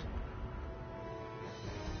 dumbass.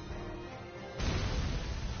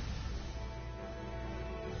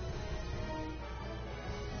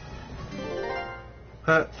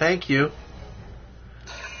 Thank you.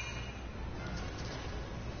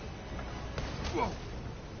 Whoa.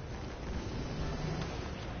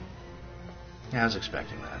 Yeah, I was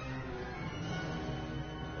expecting that.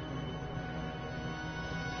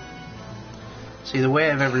 See, the way I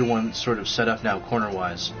have everyone sort of set up now,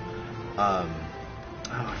 corner-wise. I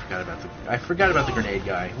forgot about the grenade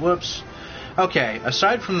guy. Whoops. Okay,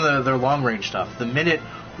 aside from their long-range stuff, the minute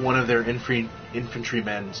one of their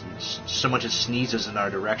infantrymen so much as sneezes in our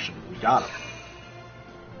direction, we got him.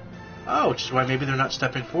 Oh, which is why maybe they're not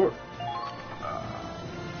stepping forward.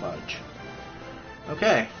 Fudge.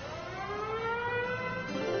 Okay.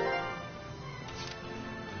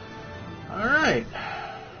 Alright.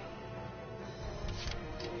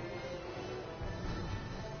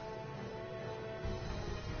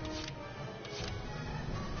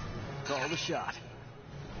 Call the shot.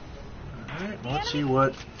 Alright, well, let's see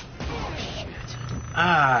what...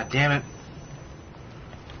 Ah, damn it.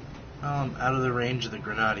 Well, I'm out of the range of the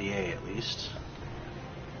Grenadier, at least.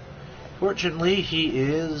 Fortunately, he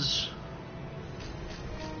is...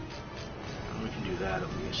 Well, we can do that, at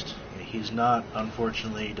least. Yeah, he's not,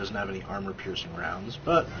 unfortunately, he doesn't have any armor-piercing rounds,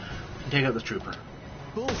 but we can take out the trooper.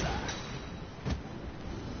 Bullseye.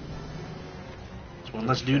 That's one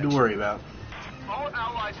less dude to worry about. All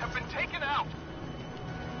allies have been taken out.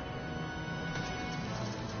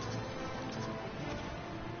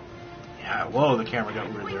 Yeah, whoa, the camera got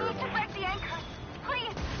weird We there. need to wreck the anchors.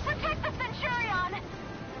 Please, protect the Centurion.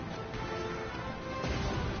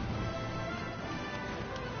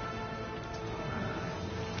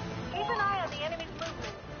 Keep an eye on the enemy's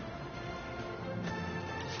movement.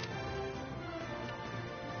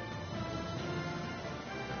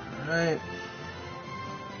 Alright.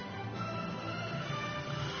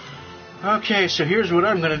 Okay, so here's what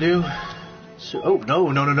I'm gonna do. So, oh, no,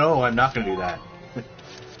 I'm not gonna do that.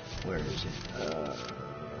 Where is it?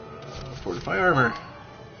 Fortify armor.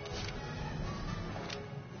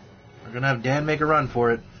 We're gonna have Dan make a run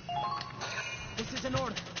for it. This is an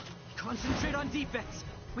order. Concentrate on defense.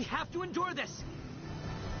 We have to endure this.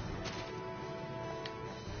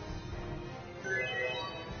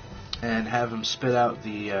 And have him spit out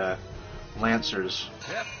the Lancers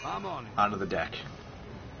Yep, I'm on it. onto the deck.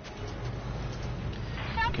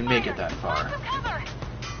 Can make it that far. Cover.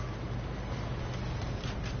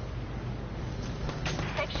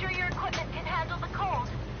 Make sure your equipment can handle the cold.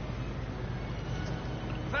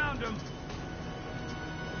 Found him.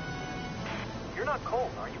 You're not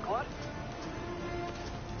cold, are you, Claude?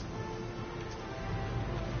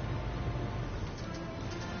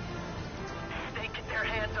 They get their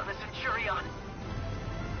hands on the Centurion.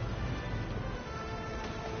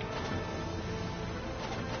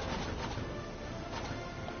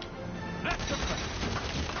 That's the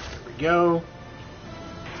There we go.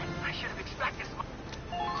 I should have expected some.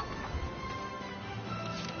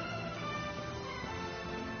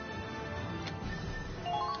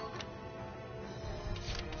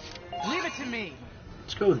 Leave it to me.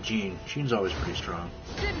 Let's go with Jean. Jean's always pretty strong.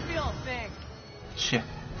 Didn't feel a thing.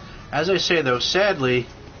 As I say, though, sadly,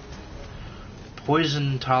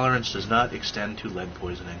 poison tolerance does not extend to lead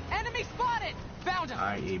poisoning, Enemy spotted. Found him.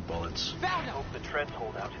 i.e. bullets. Found him. Hope the treads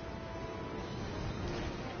hold out.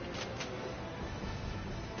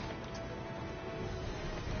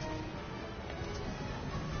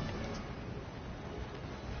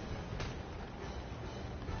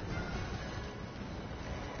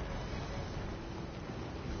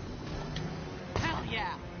 Hell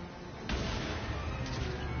yeah.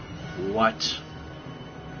 What?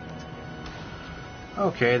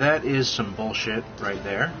 Okay, that is some bullshit right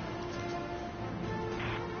there.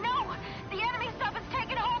 No! The enemy stuff has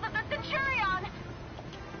taken hold of the Centurion!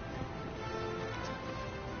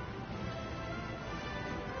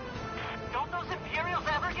 Don't those Imperials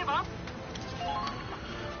ever give up?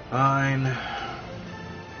 Fine.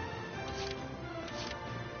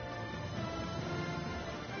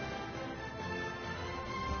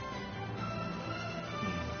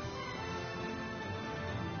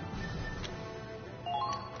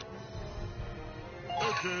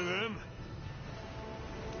 Okay then.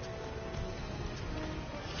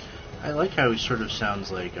 I like how he sort of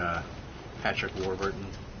sounds like Patrick Warburton.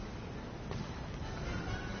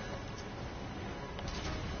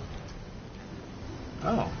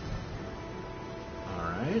 Oh.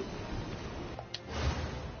 Alright.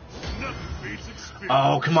 Nothing beats experience.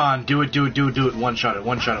 Oh, come on. Do it. One shot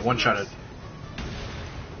it.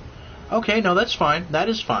 Okay, no, that's fine. That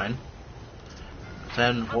is fine.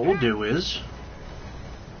 Then what we'll do is...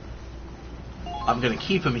 I'm going to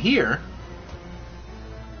keep him here.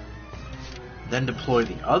 Then deploy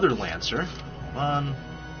the other Lancer. Hold on.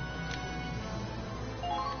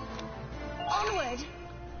 Onward!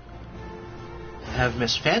 Have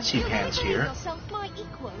Miss Fancy Pants here. Yourself my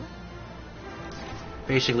equal.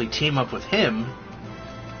 Basically team up with him.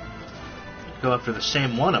 Go after the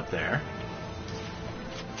same one up there.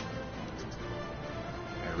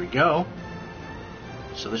 There we go.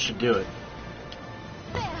 So this should do it.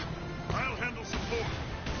 I'll handle support.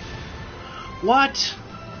 What?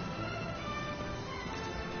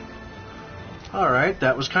 Alright,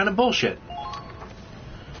 that was kind of bullshit.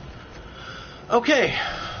 Okay,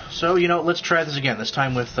 so, you know, let's try this again. This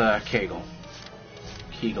time with Kegel,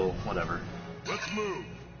 whatever. Let's move.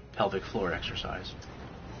 Pelvic floor exercise.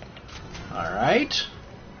 Alright.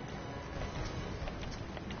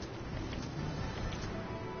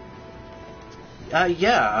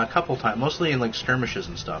 Yeah, a couple times. Mostly in, like, skirmishes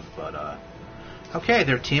and stuff, but, okay,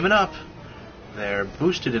 they're teaming up. They're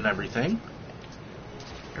boosted and everything.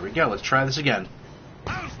 Here we go. Let's try this again.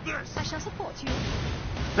 How's this? I shall support you.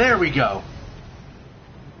 There we go.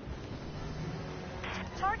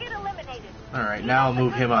 Target eliminated. Alright, now I'll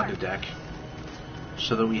move him onto deck.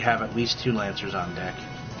 So that we have at least 2 Lancers on deck.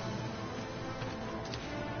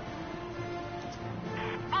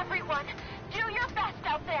 Everyone, do your best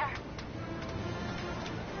out there.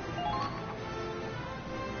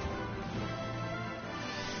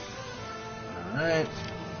 Alright.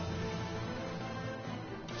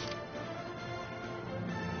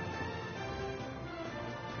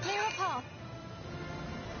 Clear a path.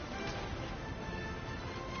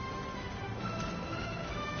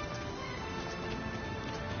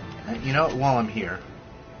 You know, while I'm here.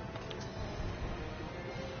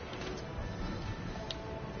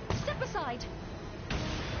 Step aside.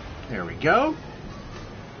 There we go.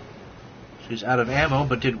 She's out of ammo,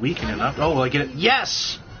 but did weaken enough. Oh, will I get it?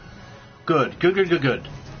 Yes! Good. Good.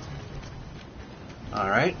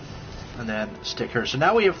 Alright. And then stick her. So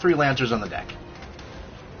now we have 3 Lancers on the deck.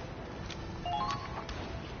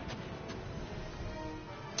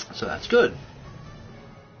 So that's good.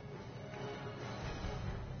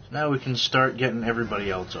 So now we can start getting everybody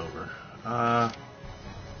else over.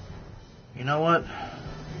 You know what?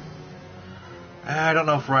 I don't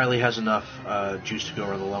know if Riley has enough juice to go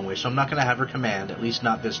around the long way, so I'm not going to have her command, at least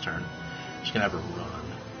not this turn. I'm just going to have her run.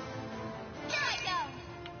 Here I go.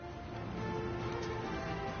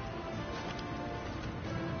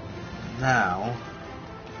 Now,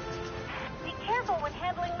 Be careful when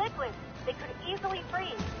handling liquids. They could easily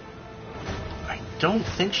freeze. I don't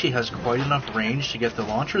think she has quite enough range to get the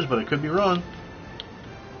launchers, but I could be wrong.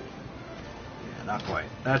 Yeah, not quite.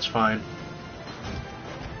 That's fine.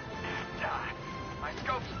 My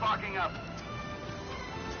scope's fogging up.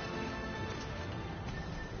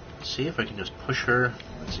 Let's see if I can just push her.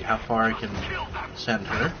 Let's see how far I can send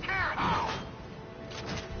her.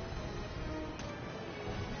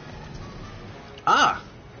 Ah!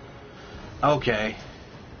 Okay.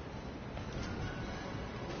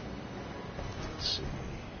 Let's see.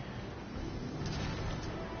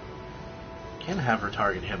 Can't have her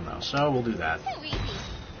target him, though, so we'll do that. So easy.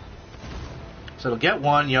 So it'll get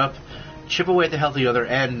one, yup, chip away at the health of the other,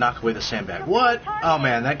 and knock away the sandbag. What? Oh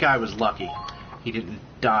man, that guy was lucky. He didn't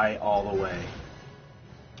die all the way.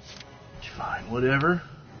 Fine, whatever.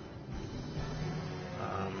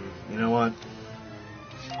 You know what?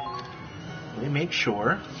 Let me make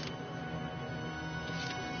sure.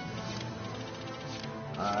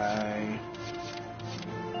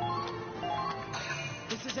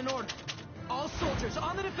 This is an order. All soldiers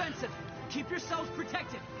on the defensive. Keep yourselves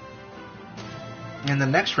protected. In the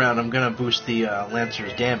next round, I'm going to boost the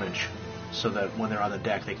Lancer's damage so that when they're on the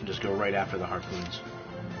deck, they can just go right after the harpoons.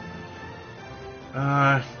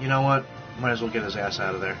 You know what? Might as well get his ass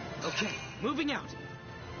out of there. Okay, moving out.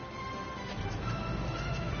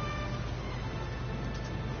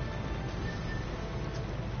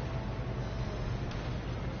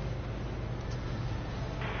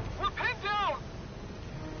 We're pinned down.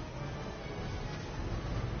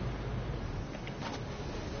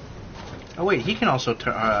 Oh wait, he can also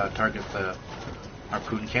target the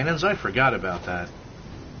harpoon cannons. I forgot about that.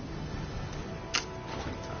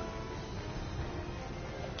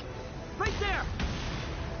 Right there.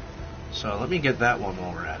 So let me get that one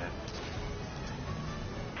while we're at it.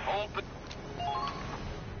 Hold the...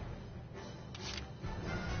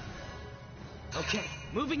 Okay,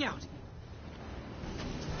 moving out.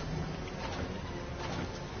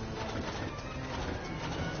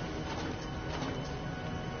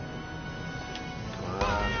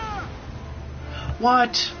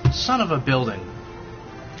 What? Son of a building.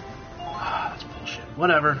 Ah, that's bullshit.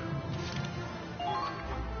 Whatever.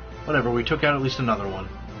 Whatever, we took out at least another one.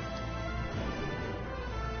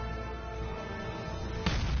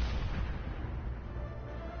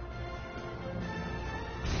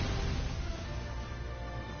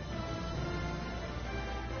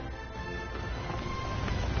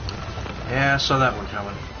 Yeah, I saw that one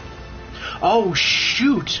coming. Oh,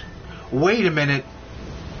 shoot! Wait a minute.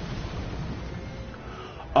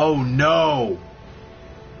 Oh no!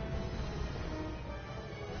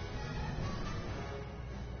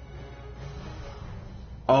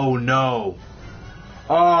 Oh no!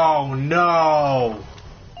 Oh no!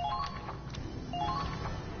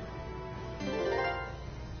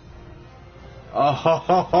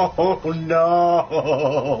 Oh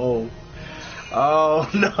no! Oh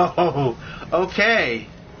no! Okay.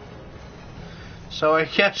 So I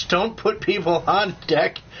guess don't put people on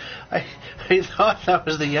deck. I thought that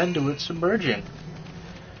was the end to it submerging.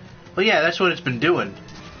 Well, yeah, that's what it's been doing.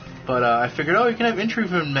 But I figured, oh, you can have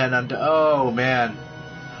infantrymen on deck. Oh, man.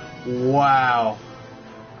 Wow.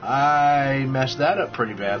 I messed that up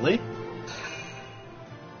pretty badly.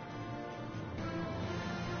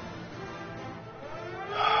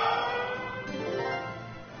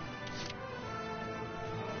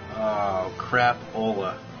 Oh,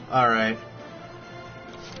 crap-ola. Alright.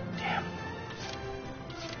 Damn.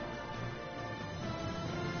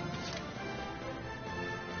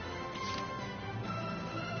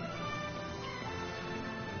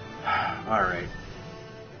 Alright.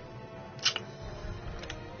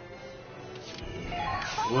 Yeah.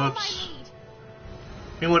 Whoops.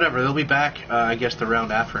 I mean, whatever. They'll be back, I guess, the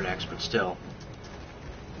round after next, but still.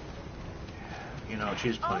 You know,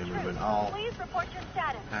 she's plenty of movement. I'll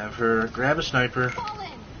have her grab a sniper.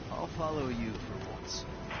 I'll follow you for once.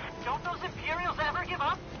 Don't those Imperials ever give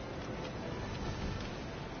up?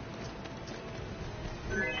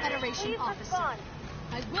 Federation officer.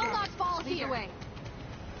 I will not fall here. Away.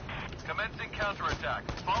 Commencing counterattack.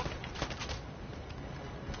 Smoke.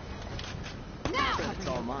 Now! It's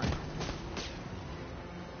all mine.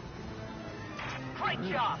 Great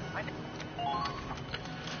job.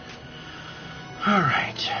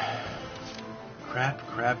 Alright.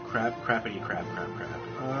 Crappity crap.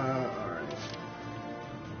 Alright.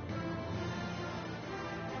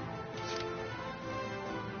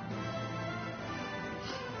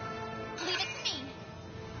 Leave it to me.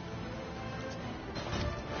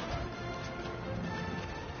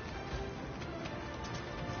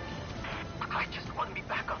 I just want to be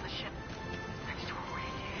back on the ship. Next to a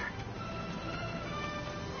radiator.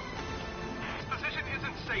 This position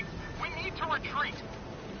isn't safe. We need to retreat.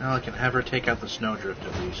 Now I can have her take out the snowdrift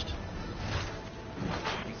at least.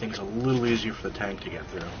 Make things a little easier for the tank to get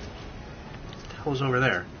through. What the hell is over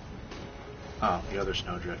there? Oh, the other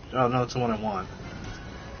snowdrift. Oh no, that's the one I want.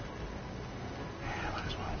 Yeah, might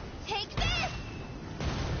as well. Take this!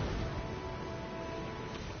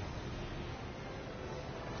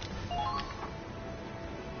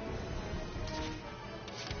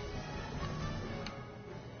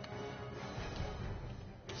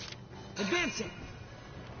 Advancing!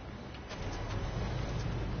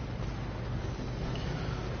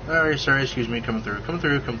 Sorry, excuse me, coming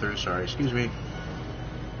through, sorry, excuse me.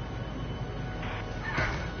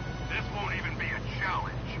 This won't even be a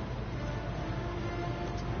challenge.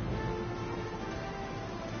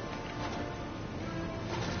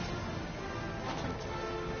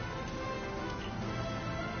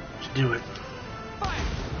 Let's do it. Fire!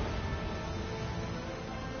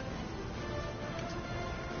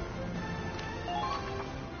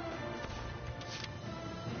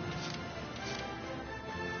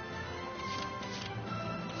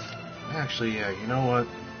 Actually, yeah, you know what?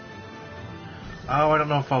 Oh, I don't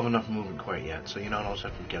know if I'll have enough movement quite yet, so you know, I'll just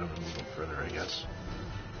have to get him to move up further, I guess.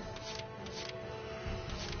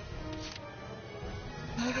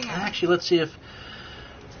 Actually, let's see if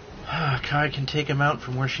Kai can take him out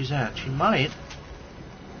from where she's at. She might.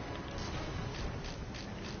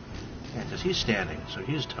 Yeah, because he's standing, so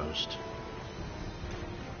he's toast.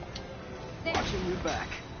 Watching your back.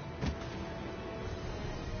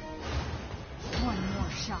 One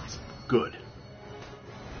more shot. Good.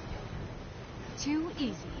 Too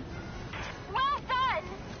easy. Well done!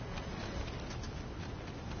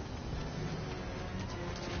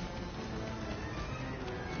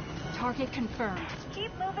 Target confirmed.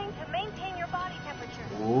 Keep moving to maintain your body temperature.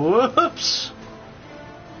 Whoops!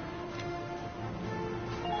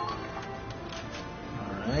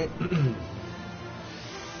 Alright.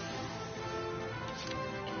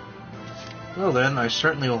 Well then, I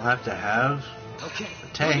certainly will have to have Okay.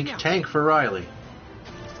 a tank for Riley.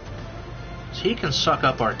 So he can suck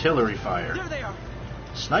up artillery fire. There they are.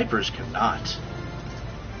 Snipers cannot.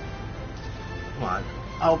 Come on.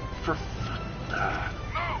 Oh, for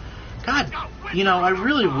God, you know, I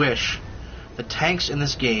really wish the tanks in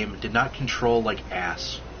this game did not control like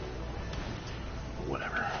ass.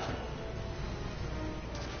 Whatever.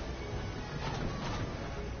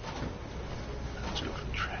 Let's go for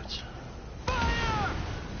the treads.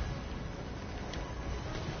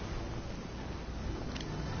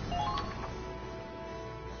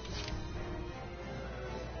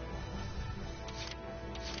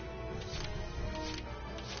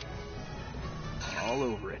 all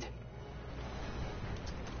over it.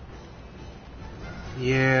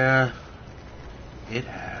 Yeah, it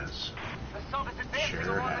has. The sub is advancing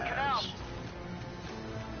Sure along the canal. has.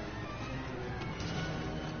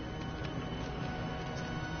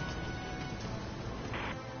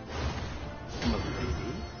 Look,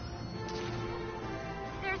 baby.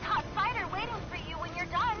 There's hot cider waiting for you when you're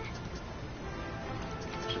done.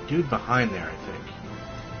 There's a dude behind there, I think.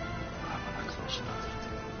 Oh, I'm not close enough.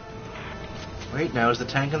 Wait, now is the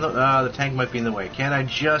tank in the... the tank might be in the way. Can't I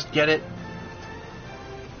just get it?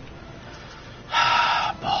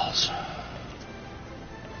 Balls.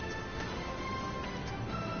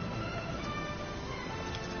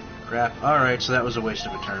 Crap. Alright, so that was a waste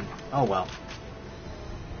of a turn. Oh well.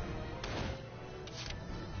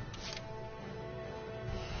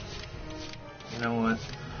 You know what?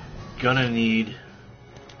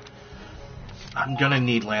 I'm gonna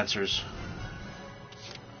need Lancers.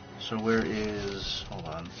 So where is... hold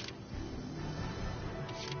on.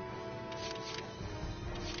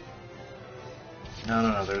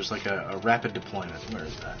 No, there's like a rapid deployment. Where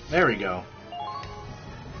is that? There we go.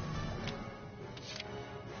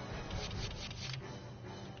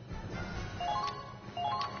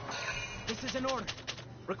 This is an order.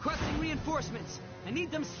 Requesting reinforcements. I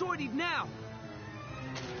need them sortied now.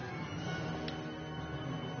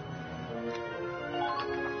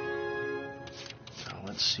 So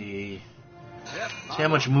let's see. Yep, See how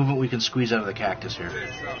much movement we can squeeze out of the cactus here.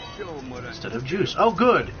 this, I'll show 'em what I Instead of juice. Oh,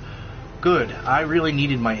 good. Good. I really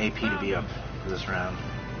needed my AP to be up for this round.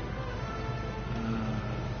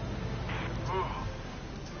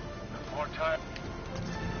 More time.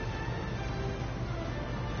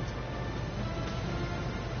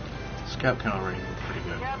 Scout can already move pretty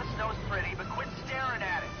good. Yeah, the snow's pretty, but quit staring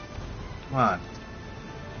at it. Come on.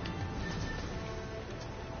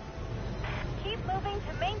 Keep moving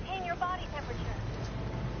to maintain your body temperature.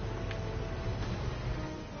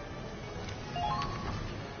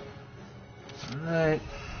 Alright.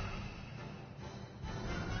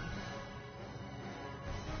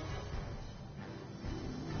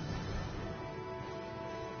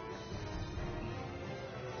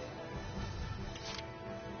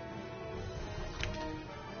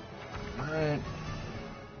 Alright.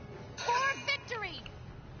 For victory!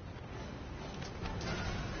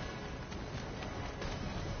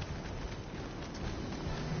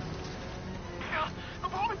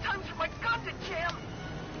 Of all the times for my gun to jam!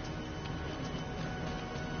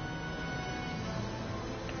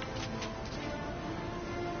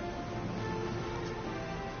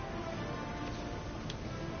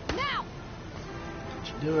 Now!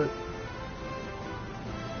 Let's do it.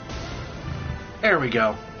 There we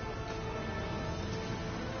go.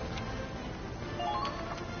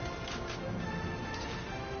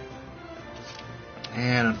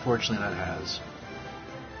 And unfortunately that has.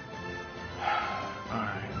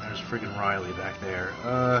 Alright, there's friggin' Riley back there.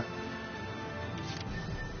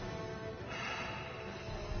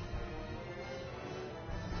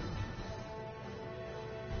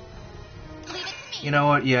 Leave it to me. You know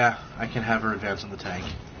what? Yeah, I can have her advance on the tank.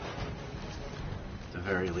 At the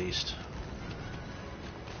very least.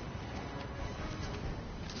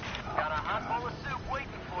 Got a hot bowl of soup waiting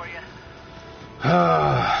for you.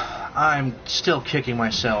 I'm still kicking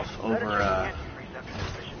myself over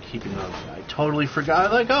keeping those. I totally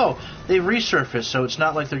forgot. Like, oh, they've resurfaced, so it's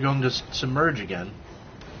not like they're going to submerge again.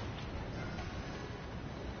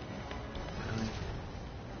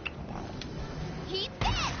 He's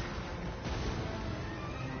dead!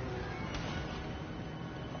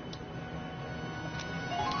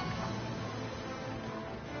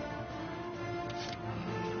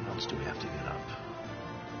 What else do we have to get up?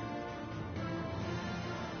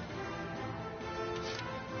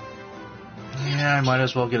 Yeah, I might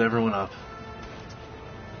as well get everyone up.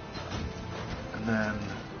 And then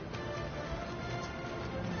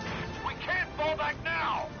We can't fall back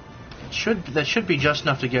now! that should be just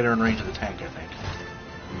enough to get her in range of the tank, I think.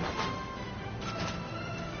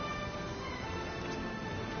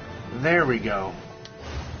 There we go.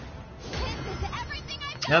 This is everything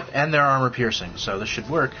I've got! Yep, and they're armor piercing, so this should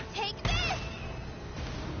work. Take this!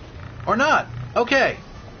 Or not. Okay.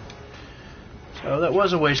 So that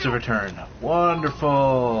was a waste of a turn.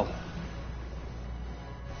 Wonderful.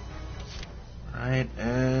 Right,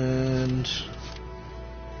 and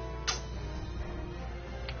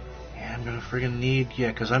yeah, I'm gonna friggin' need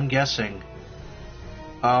because I'm guessing.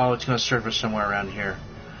 Oh, it's gonna surface somewhere around here.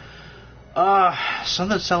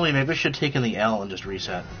 Something's telling me maybe I should have taken the L and just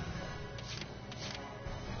reset.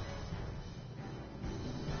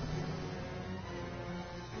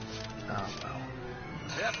 Oh well.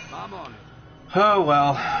 Yep, I'm on it. Oh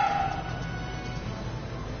well.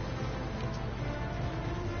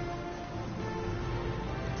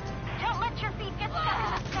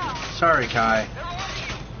 Sorry, Kai.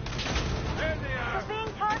 There they We're are.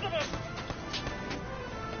 being targeted.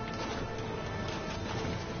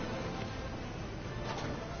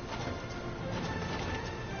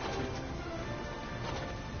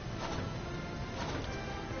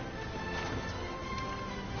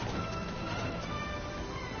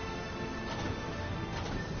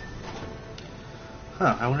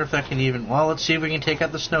 Huh, I wonder if that can even... Well, let's see if we can take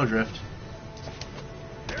out the snowdrift.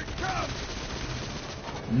 Here it comes.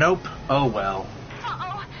 Nope. Oh well.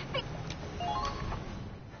 Uh-oh.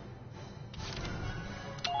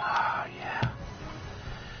 Ah, yeah.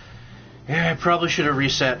 Yeah, I probably should have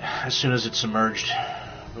reset as soon as it submerged.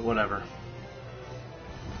 But whatever.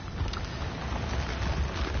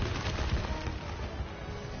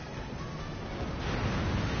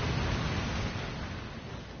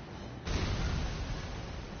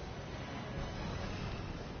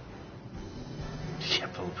 Yeah,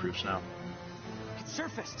 bulletproof snow. It's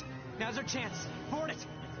surfaced. Now's our chance. Board it.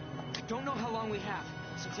 I don't know how long we have,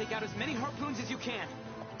 so take out as many harpoons as you can.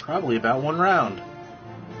 Probably about one round.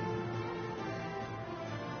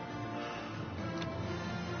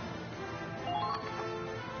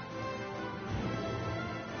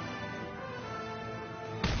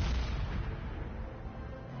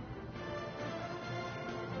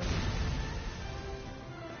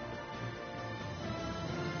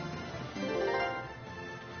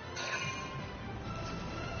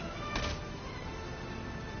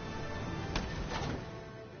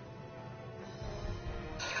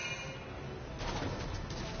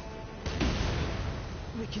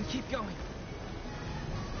 We can keep going.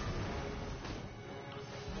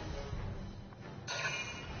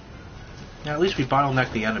 Now, at least we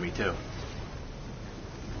bottlenecked the enemy, too.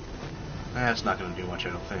 That's not going to do much,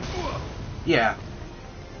 I don't think. Yeah.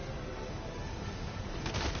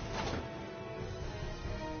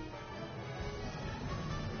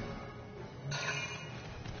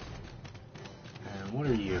 And what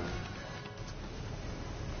are you?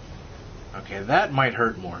 Okay, that might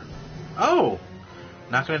hurt more. Oh!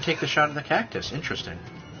 Not going to take the shot at the cactus. Interesting.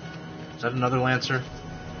 Is that another Lancer?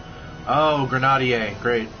 Oh, Grenadier.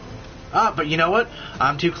 Great. Ah, but you know what?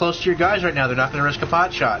 I'm too close to your guys right now. They're not going to risk a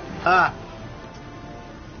pot shot. Ah.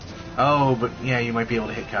 Oh, but yeah, you might be able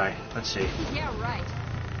to hit Kai. Let's see. Yeah, right.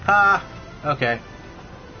 Ah. Okay.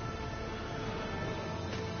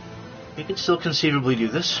 You could still conceivably do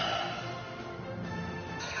this.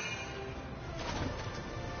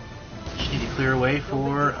 Just need to clear a way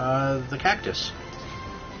for the cactus.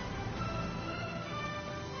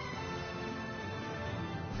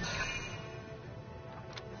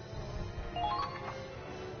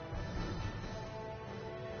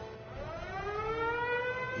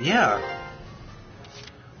 Yeah.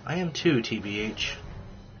 I am too, TBH.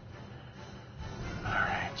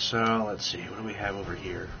 Alright, so let's see. What do we have over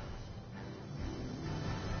here?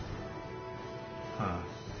 Huh.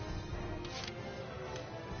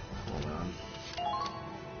 Hold on.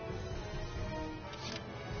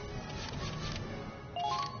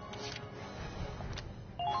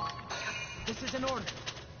 This is an order.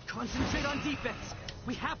 Concentrate on defense.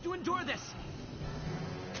 We have to endure this.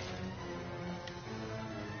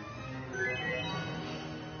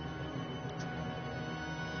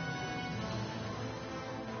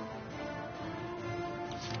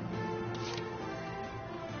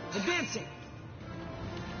 Advancing.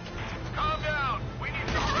 Calm down. We need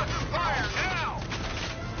to press the fire now.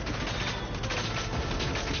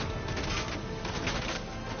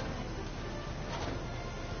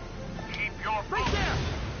 Keep your Right focus. there.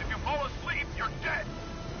 If you fall asleep, you're dead.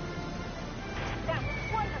 That was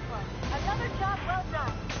wonderful. Another job well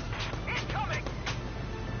done. Incoming.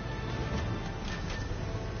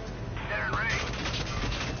 They're in range.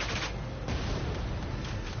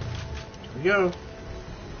 Here we go.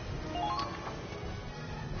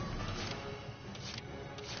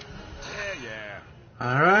 Yeah.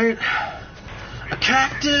 Alright. A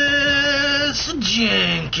Cactus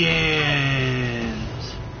Jenkins.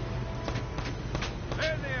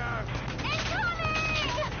 There they are.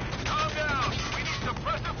 Incoming! Calm down. We need to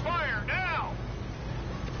press the fire now.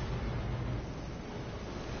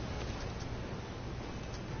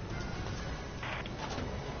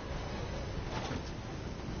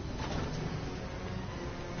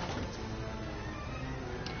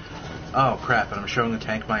 Oh crap, and I'm showing the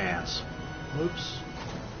tank my ass. Whoops.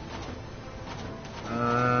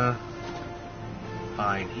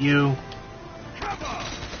 Fine. You.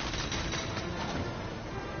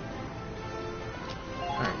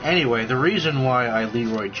 Alright, anyway, the reason why I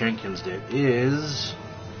Leroy Jenkins'd it is...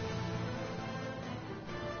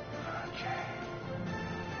 Okay.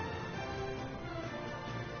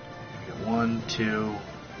 We got 1, 2,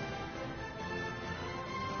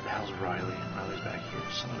 Riley? Riley's back here.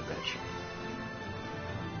 Son of a bitch.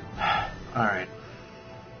 Alright.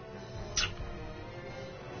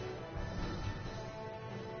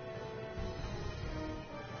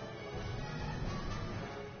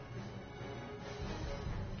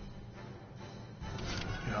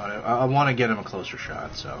 You know what, I want to get him a closer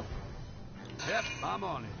shot, so... Yep, I'm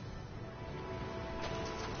on it.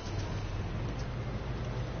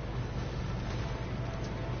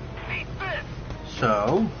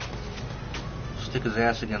 So, stick his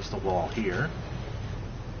ass against the wall here.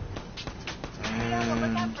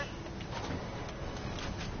 And...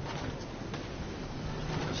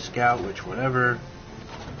 scout, which, whatever.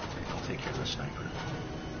 I'll take care of the sniper.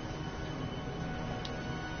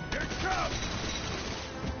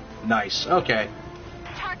 Nice, okay.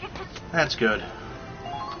 That's good.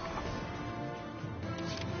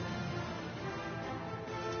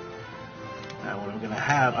 Now what I'm gonna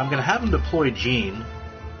have, him deploy Jean.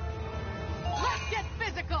 Let's get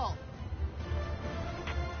physical!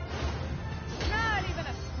 Not even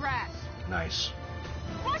a scratch. Nice.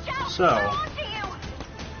 Watch out! So, They're onto you!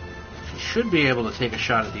 she should be able to take a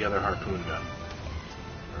shot at the other harpoon gun.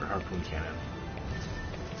 Or harpoon cannon.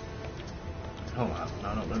 Hold on.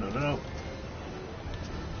 No.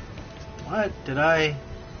 What? Did I...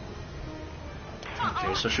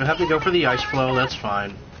 Okay, so she'll have to go for the ice flow, that's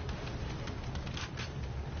fine.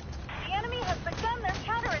 The enemy has begun their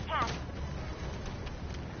counterattack.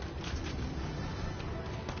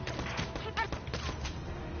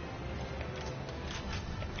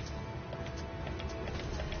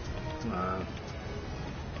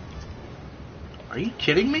 Are you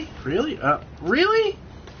kidding me? Really? Really?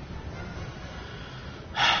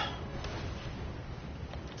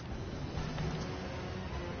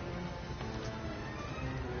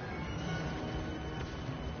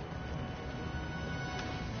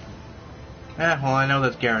 Well, I know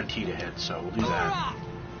that's guaranteed to hit, so we'll do that.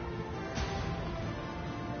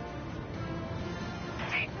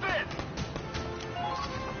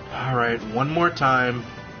 Alright, one more time.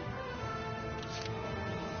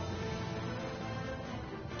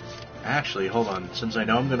 Actually, hold on, since I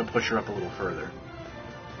know I'm going to push her up a little further.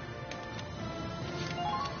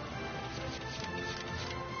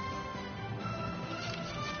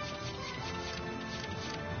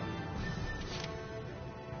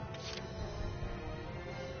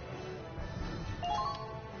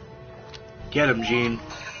 Get him, Jean.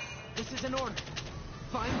 This is an order.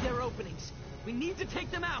 Find their openings. We need to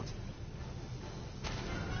take them out.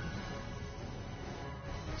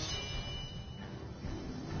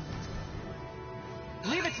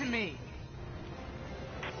 Leave it to me.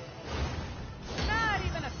 Not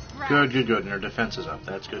even a scratch. Good. And her defense is up.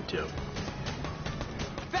 That's good, too.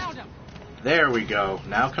 Found him. There we go.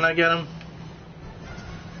 Now can I get him?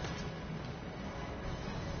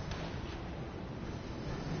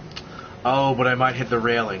 Oh, but I might hit the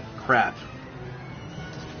railing. Crap.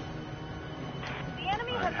 The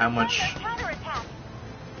enemy Alright, has how begun much... their counterattack.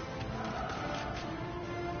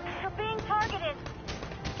 You're being targeted.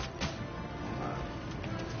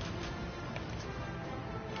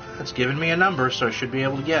 It's giving me a number, so I should be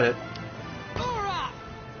able to get it.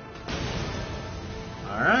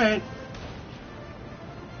 Alright.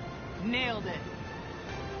 Nailed it.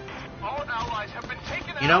 All allies have been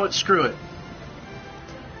taken out. You know what? Screw it.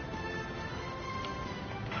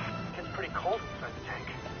 It's pretty cold inside the tank.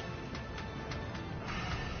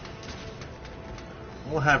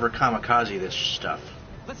 We'll have her kamikaze this stuff.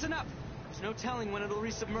 Listen up. There's no telling when it'll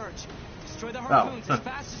resubmerge. Destroy the harpoons as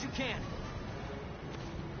fast as you can.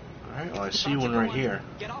 Alright, well I see one right here.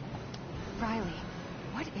 Get up. Riley,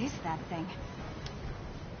 what is that thing?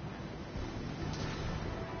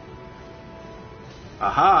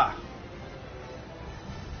 Aha!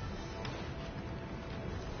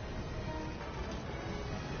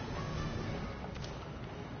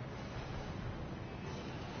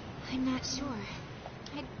 I'm not sure.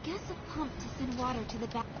 I'd guess a pump to send water to the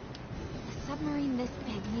back. A submarine this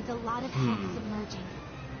big needs a lot of help submerging.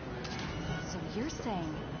 So you're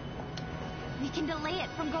saying... We can delay it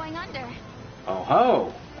from going under. Oh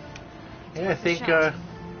ho! Yeah, I think And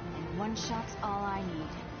one shot's all I need.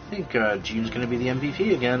 Jean's gonna be the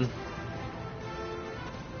MVP again.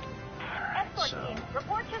 Escort team,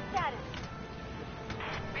 report your status.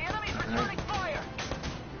 The enemy's returning fire!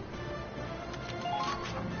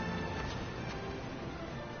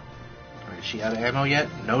 Is she out of ammo yet?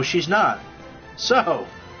 No, she's not. So,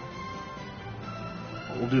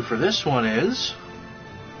 what we'll do for this one is...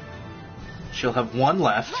 she'll have one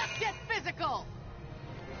left. Let's get physical!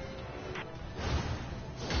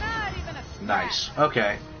 Not even a scratch. Nice.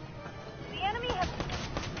 Okay. The enemy has...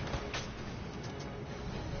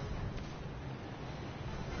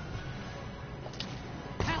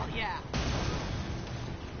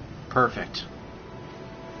 Perfect.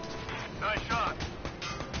 Nice shot.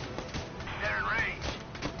 They're in range.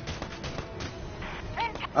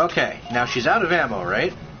 Okay, now she's out of ammo,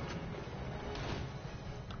 right?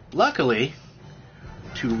 Luckily,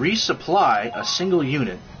 to resupply a single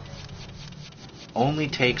unit only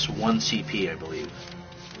takes 1 CP, I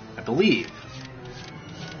believe.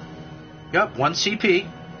 Yep, 1 CP.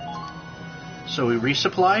 So we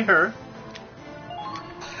resupply her.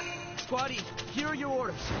 Squaddy, here are your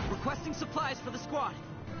orders. Requesting supplies for the squad.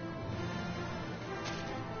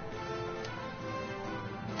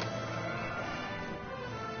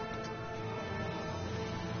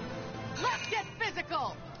 Let's get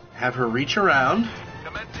physical! Have her reach around.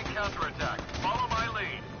 Commencing counterattack. Follow my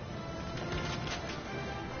lead.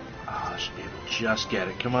 Oh, should be able to just get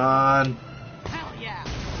it. Come on. Hell yeah!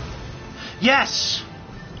 Yes!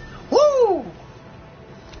 Woo!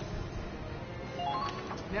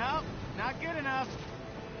 Nope, not good enough.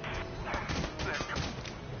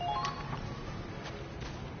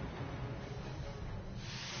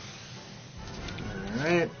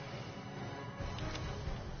 Alright.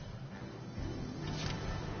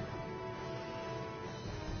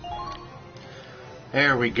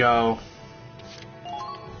 There we go.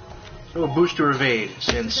 So a boost to evade,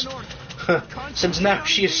 since now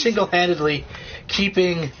she is single-handedly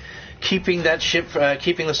keeping that ship,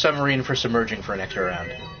 keeping the submarine for submerging for an extra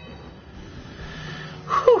round.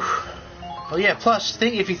 Whew. Well, yeah. Plus,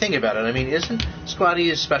 if you think about it, I mean, isn't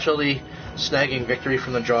Squaddy's specialty snagging victory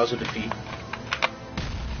from the jaws of defeat?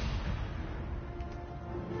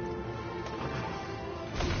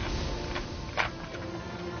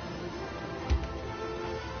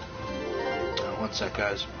 One sec,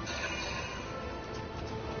 guys.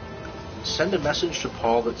 Send a message to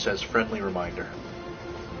Paul that says friendly reminder.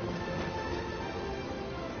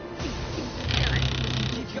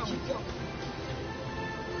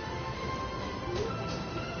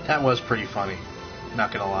 That was pretty funny.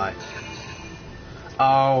 Not gonna lie.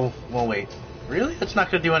 Oh, well, wait. Really? That's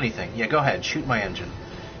not gonna do anything. Yeah, go ahead. Shoot my engine.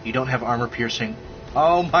 You don't have armor piercing.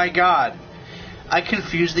 Oh my god! I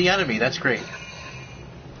confused the enemy. That's great.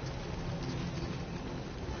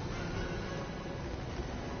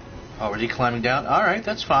 Already climbing down? Alright,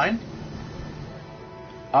 that's fine.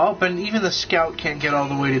 Oh, but even the scout can't get all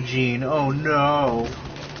the way to Jean. Oh no.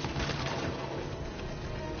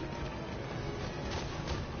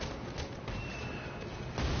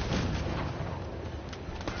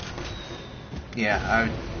 Yeah,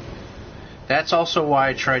 that's also why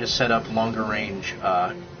I try to set up longer range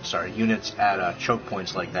units at choke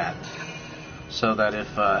points like that. So that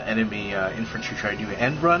if enemy infantry try to do an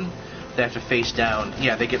end run, they have to face down.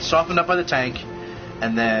 Yeah, they get softened up by the tank,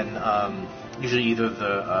 and then usually either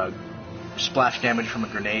the splash damage from a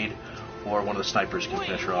grenade or one of the snipers can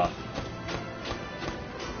finish her off.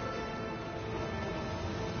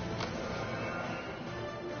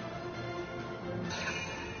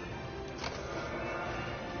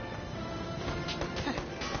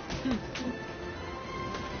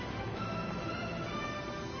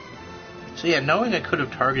 So yeah, knowing I could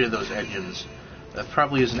have targeted those engines, that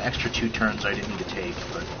probably is an extra 2 turns I didn't need to take,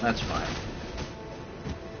 but that's fine.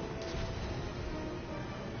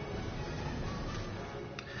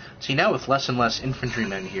 See, now with less and less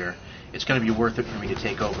infantrymen here, it's going to be worth it for me to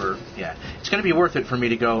take over. Yeah, it's going to be worth it for me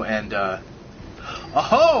to go and...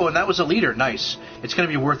 oh, and that was a leader. Nice. It's going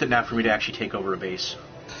to be worth it now for me to actually take over a base.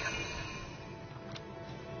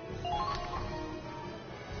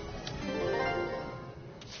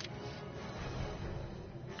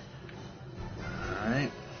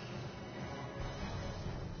 Alright.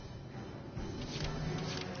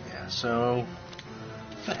 Yeah, so...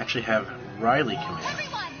 I'm going to actually have Riley come in.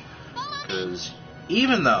 Because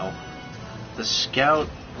even though the scout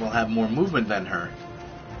will have more movement than her,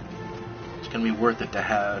 it's going to be worth it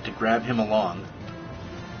to grab him along.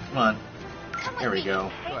 Come on. There we go.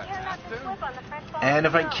 And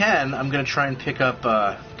if I can, I'm going to try and pick up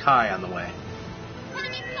Kai on the way.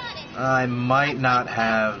 I might not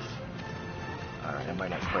have... Alright, I might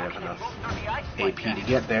not quite have enough AP to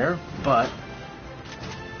get there, but...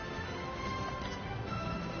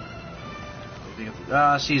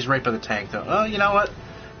 see, he's right by the tank, though. Oh, you know what?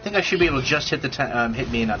 I think I should be able to just hit the hit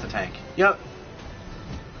me and not the tank. Yep.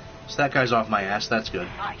 So that guy's off my ass. That's good.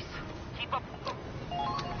 Nice. Keep up.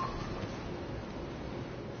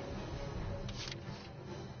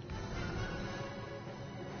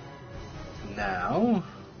 Now...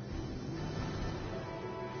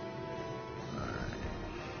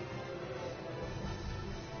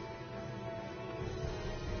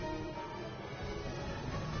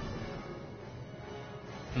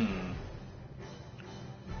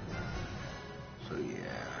 So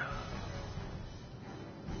yeah.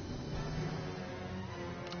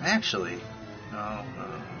 Actually, no.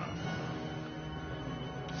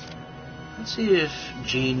 Let's see if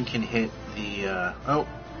Jean can hit the, oh.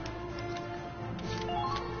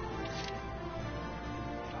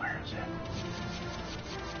 Where is it?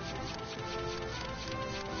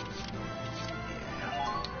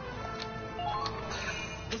 Yeah.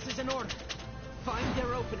 This is an order. Find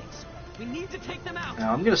their openings. We need to take them out.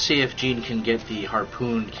 Now I'm gonna see if Jean can get the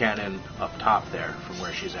harpoon cannon up top there from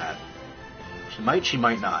where she's at. She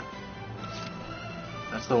might not.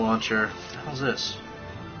 That's the launcher. What the hell's this?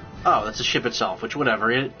 Oh, that's the ship itself, which whatever.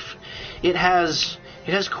 It has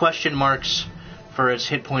question marks for its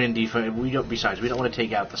hit point and defense. We don't want to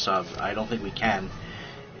take out the sub. I don't think we can.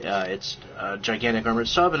 It's a gigantic armored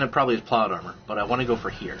sub, and it probably is plot armor. But I want to go for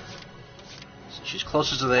here. So she's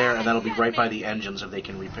closest to there, and that'll be right by the engines if they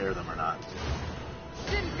can repair them or not.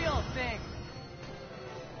 Didn't feel a thing.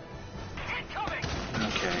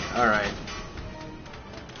 Okay, all right.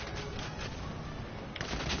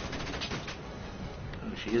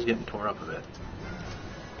 She is getting tore up a bit.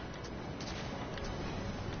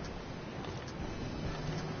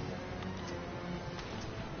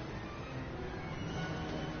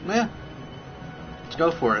 Yeah. Let's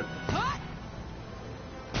go for it.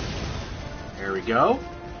 There we go.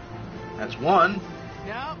 That's one.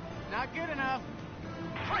 No, not good enough.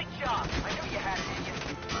 Great job. I knew you had it in you.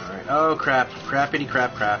 Alright. Oh, crap. Crappity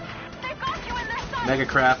crap crap. They've got you in their sights. Mega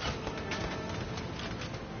crap.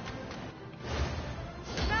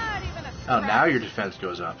 Not even a Oh, now your defense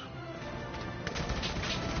goes up.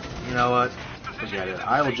 You know what? Forget it.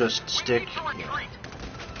 I will just stick.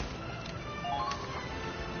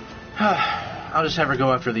 I'll just have her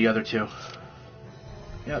go after the other two.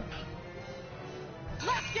 Yep.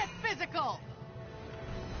 Let's get physical.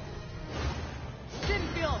 Didn't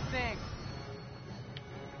feel a thing.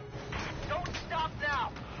 Don't stop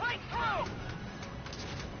now. Fight through.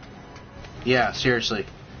 Yeah, seriously.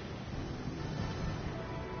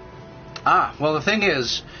 Well, the thing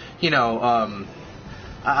is,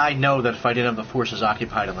 I know that if I didn't have the forces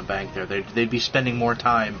occupied on the bank there, they'd be spending more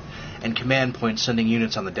time and command points sending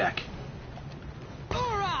units on the deck.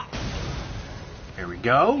 Hoorah! There we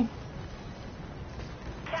go.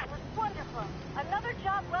 That was wonderful. Another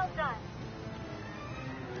job well done.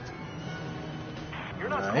 You're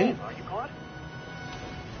not Right. cold, are you, Claude?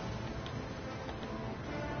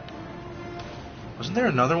 Wasn't there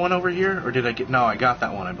another one over here? Or did I get... No, I got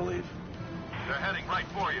that one, I believe. They're heading right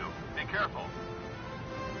for you. Be careful.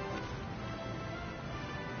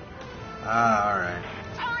 Alright.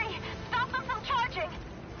 Hurry! Stop them from charging!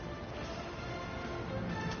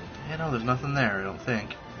 Yeah, no, there's nothing there, I don't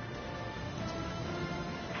think.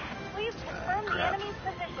 Please confirm the crap. enemy's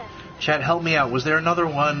position. Chat, help me out. Was there another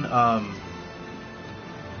one,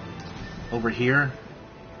 over here?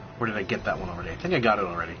 Or did I get that one already? I think I got it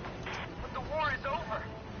already. But the war is over.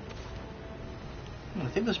 I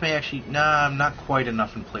think this may actually... Nah, I'm not quite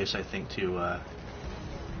enough in place, I think, to, Well,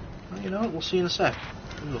 you know what? We'll see in a sec.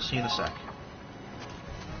 We'll see in a sec.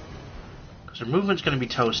 Because her movement's going to be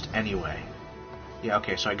toast anyway. Yeah,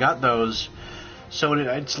 okay, so I got those. So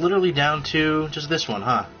it's literally down to just this one,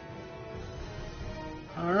 huh?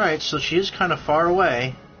 Alright, so she is kind of far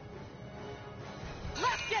away.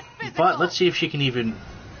 Let's get physical. But let's see if she can even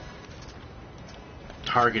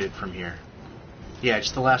target it from here. Yeah,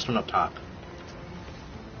 it's the last one up top.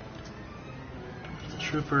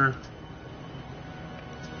 Trooper.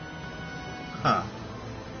 Huh.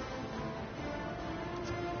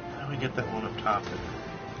 How do we get that one up top?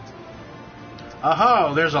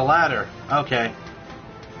 Oh, there's a ladder. Okay.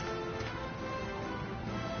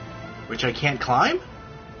 Which I can't climb?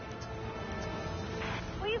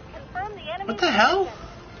 Please confirm the enemy's What the hell? position.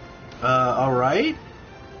 Alright.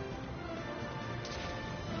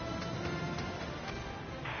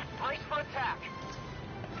 Brace for attack.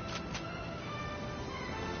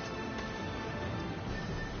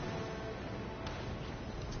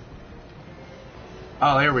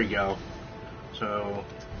 Oh, there we go. So,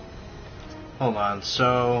 hold on.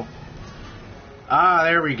 So,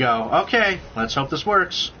 there we go. Okay, let's hope this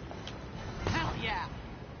works. Hell yeah.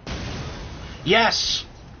 Yes!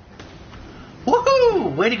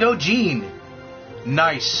 Woohoo! Way to go, Jean.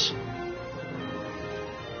 Nice.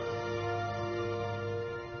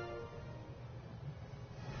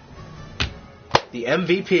 The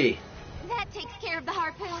MVP. That takes care of the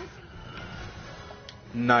harpoons.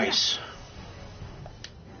 Nice.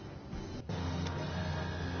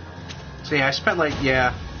 So yeah, I spent like,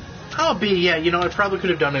 yeah. I probably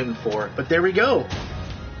could have done it in 4, but there we go.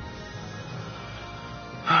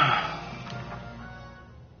 That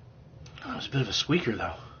was a bit of a squeaker,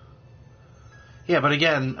 though. Yeah, but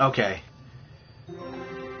again, okay.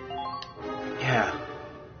 Yeah.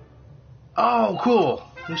 Oh, cool.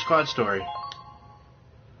 New squad story.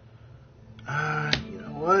 You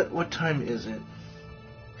know what? What time is it?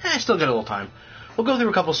 I still got a little time. We'll go through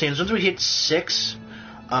a couple scenes. Once we hit 6,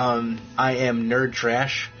 I am nerd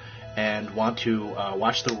trash and want to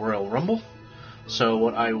watch the Royal Rumble. So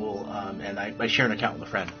what I will, and I share an account with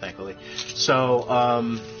a friend, thankfully. So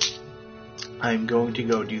I'm going to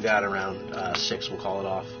go do that around 6. We'll call it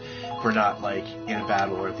off. If we're not like in a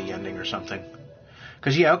battle or at the ending or something.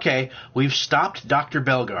 Because yeah, okay, we've stopped Dr.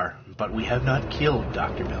 Belgar, but we have not killed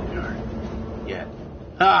Dr. Belgar yet.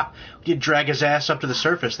 Ah, we did drag his ass up to the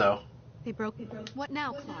surface though. They broke it. What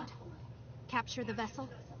now, Claude? Capture the vessel?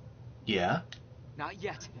 Yeah. Not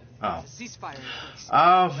yet. Oh. There's a ceasefire in place.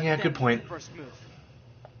 Oh, yeah, good point. First move.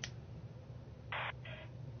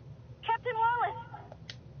 Captain Wallace!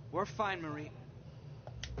 We're fine, Marie.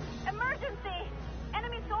 Emergency!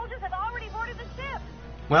 Enemy soldiers have already boarded the ship!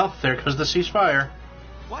 Well, there goes the ceasefire.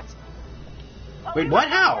 What? Wait, what?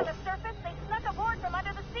 How? To the surface, they snuck aboard from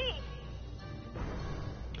under the sea.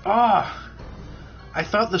 Ah, I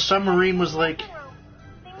thought the submarine was like...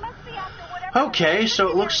 Okay, so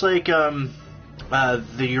it looks like the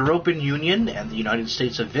European Union and the United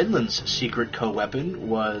States of Finland's secret co-weapon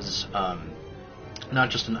was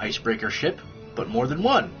not just an icebreaker ship, but more than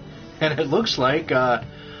one. And it looks like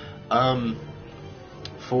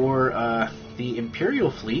for the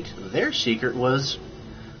Imperial fleet, their secret was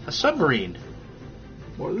a submarine.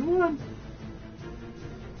 More than one.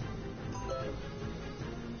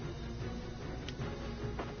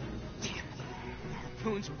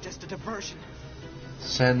 Harpoons were just a diversion.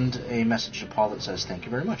 Send a message to Paul that says, "Thank you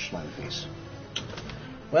very much," smiley face.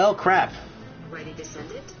 Well, crap. Ready to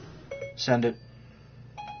send it? Send it.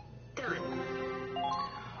 Done.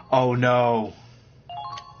 Oh, no.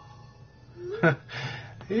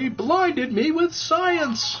 He blinded me with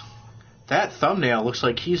science. That thumbnail looks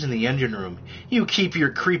like he's in the engine room. You keep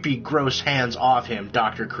your creepy, gross hands off him,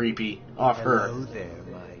 Dr. Creepy. Off her. Hello there,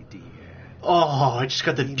 my dear. Oh, I just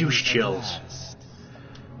got the douche chills.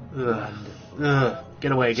 Ugh. Ugh.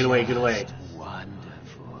 Get away, get away, get away.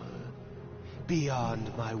 Wonderful.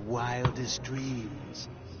 Beyond my wildest dreams.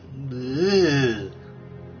 Ugh.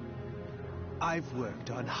 I've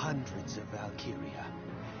worked on hundreds of Valkyria,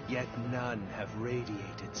 yet none have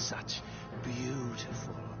radiated such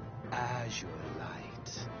beautiful azure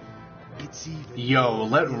light. It's even... Yo,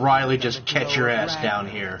 let Riley just catch your ass down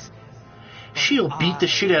here. She'll beat the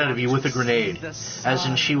shit out of you with a grenade. As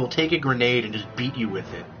in, she will take a grenade and just beat you with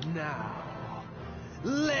it. Now,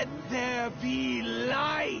 let there be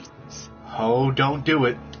light! Oh, don't do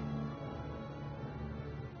it.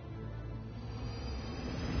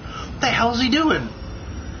 What the hell's he doing?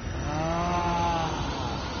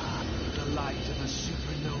 Ah, the light of a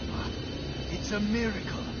supernova. It's a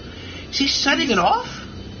miracle. Is he setting it off?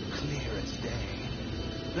 Clear as day.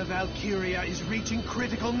 The Valkyria is reaching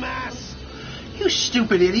critical mass. You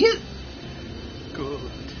stupid idiot.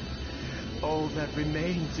 Good. All that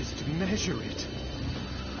remains is to measure it.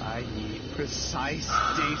 I need precise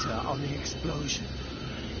data on the explosion.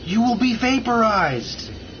 You will be vaporized.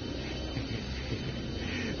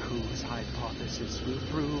 Whose hypothesis will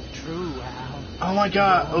prove true, Al? Oh my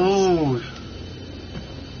god. Oh.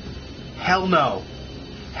 Hell no.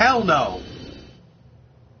 Hell no.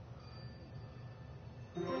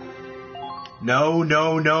 No,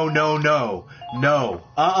 no, no, no, no. No.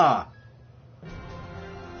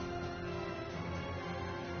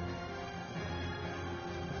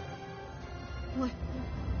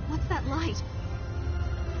 What's that light?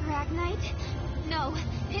 Ragnite? No,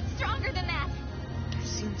 it's stronger than that. I've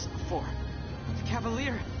seen this before. The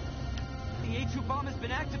Cavalier. The A2 bomb has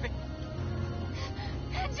been activated.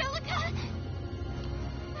 Angelica!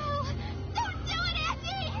 No! Don't do it,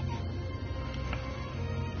 Andy!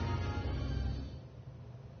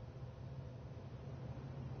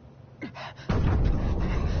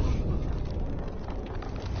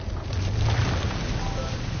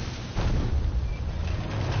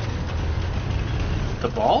 The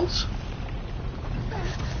balls?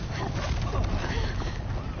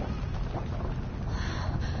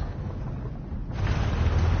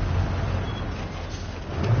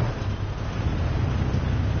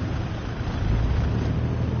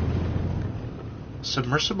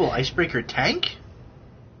 Submersible icebreaker tank?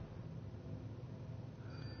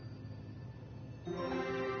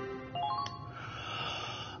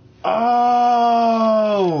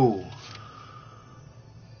 Oh!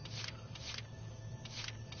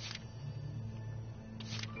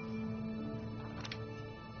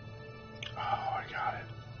 I got it.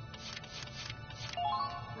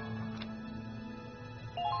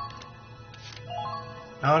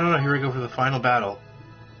 No, here we go for the final battle.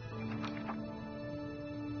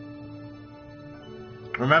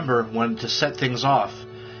 Remember, when to set things off,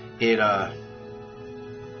 it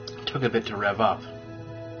took a bit to rev up.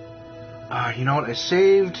 You know what? I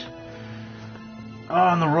saved.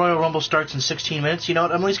 And the Royal Rumble starts in 16 minutes. You know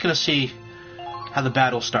what? I'm at least going to see how the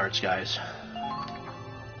battle starts, guys.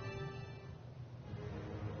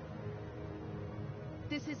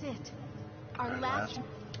 This is it. Our last...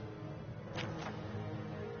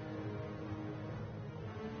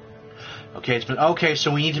 Okay, it's been... Okay,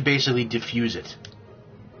 so we need to basically defuse it.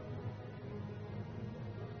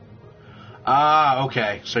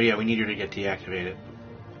 Okay. So yeah, we need her to get deactivated.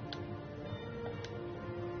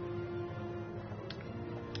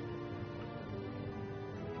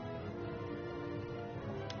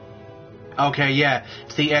 Okay, yeah.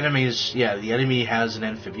 It's the enemy's... Yeah, the enemy has an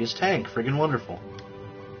amphibious tank. Friggin' wonderful.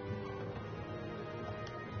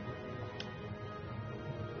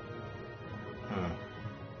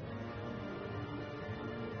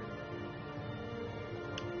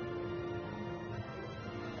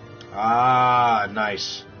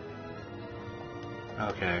 Nice.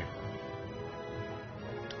 Okay.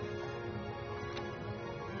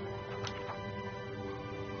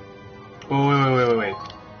 Oh, wait.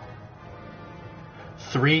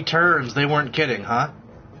 3 turns. They weren't kidding, huh?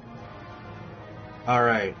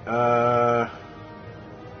 Alright,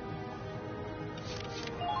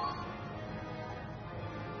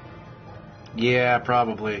 yeah,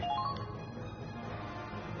 probably.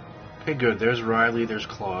 Okay, good. There's Riley, there's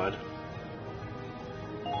Claude.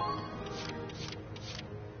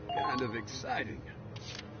 Kind of exciting.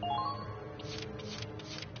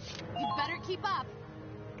 You'd better keep up.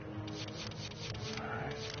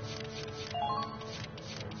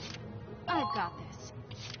 I've got this.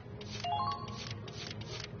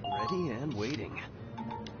 Ready and waiting.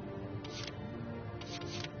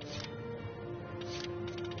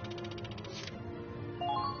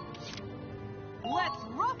 Let's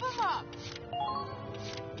rough them up!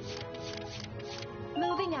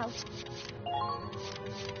 Moving out.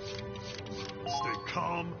 Stay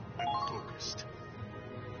calm and focused.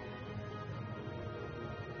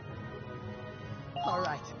 All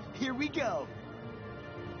right, here we go.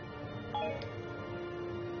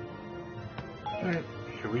 Alright,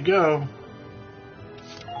 here we go.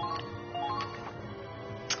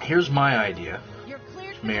 Here's my idea. You're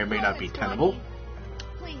cleared. May or may not be tenable.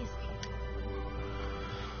 Please.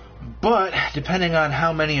 But, depending on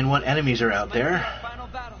how many and what enemies are out there, Final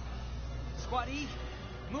battle. Squad E,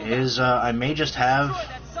 I may just have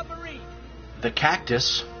the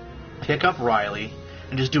Cactus pick up Riley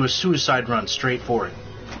and just do a suicide run straight for it.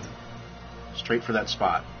 Straight for that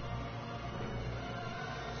spot.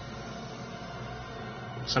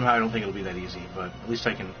 Somehow I don't think it'll be that easy, but at least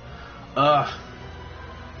I can... Of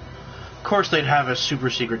course they'd have a super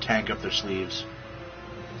secret tank up their sleeves.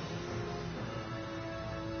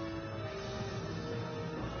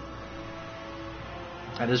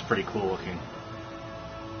 That is pretty cool looking.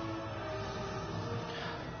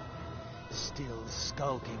 Still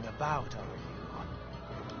skulking about, are you?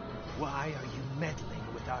 Why are you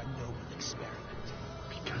meddling with our noble experiment?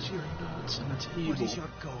 Because you're nuts and it's evil. What is your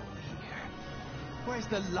goal here? Where's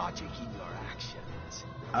the logic in your actions?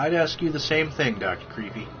 I'd ask you the same thing, Dr.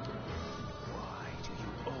 Creepy. Why do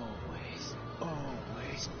you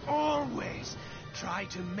always try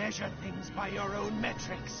to measure things by your own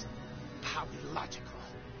metrics? How illogical,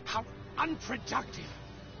 how unproductive,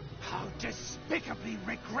 how despicably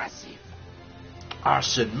regressive.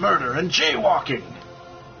 Arson, murder, and jaywalking!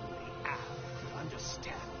 You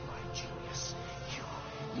understand my genius. You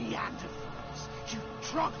Neanderthals, you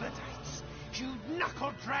troglodytes, you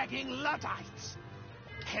knuckle-dragging Luddites.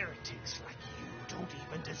 Heretics like you don't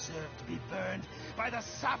even deserve to be burned by the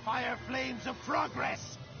sapphire flames of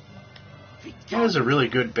progress. That is a really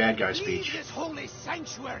good bad guy speech. Leave this holy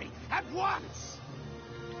sanctuary at once!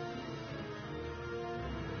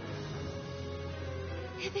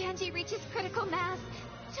 If Angie reaches critical mass,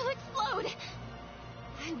 she'll explode.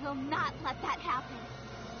 I will not let that happen.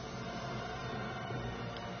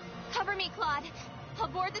 Cover me, Claude. I'll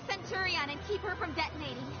board the Centurion and keep her from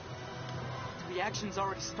detonating. The reaction's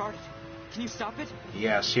already started. Can you stop it?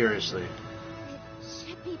 Yeah, seriously. It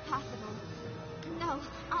should be possible. No,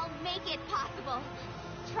 I'll make it possible.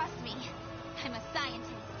 Trust me, I'm a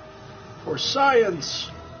scientist. For science!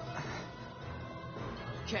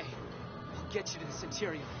 Okay, I'll get you to the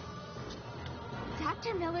Centurion.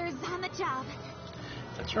 Dr. Miller is on the job.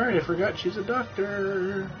 That's right, I forgot she's a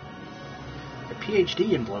doctor. A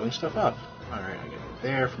PhD in blowing stuff up. Alright, I get it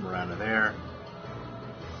there, from around to there.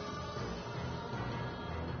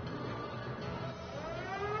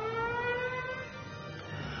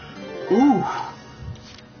 Ooh!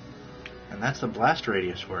 And that's the blast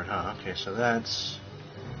radius for it, huh? Okay, so that's...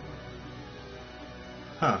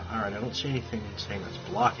 Huh, alright, I don't see anything saying that's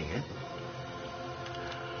blocking it.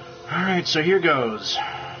 Alright, so here goes.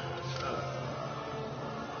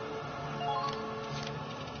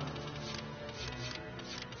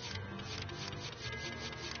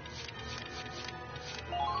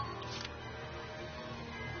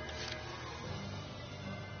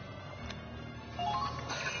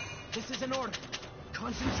 This is an order.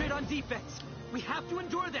 Concentrate on defense. We have to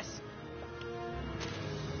endure this.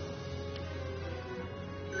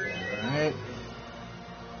 Alright.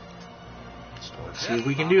 So let's see if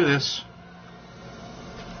we can do this.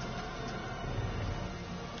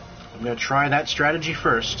 I'm going to try that strategy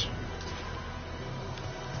first.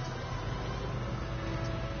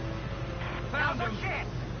 Found them.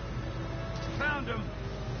 Found them.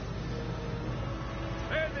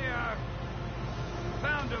 There they are.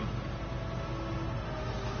 Found them.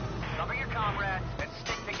 Cover your comrades and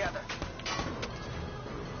stick together.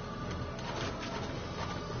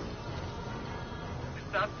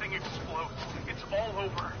 If that thing explodes, it's all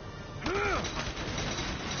over.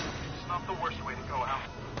 It's not the worst way to go out.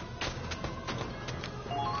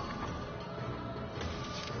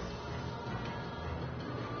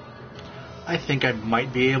 I think I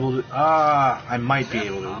might be able to... I might be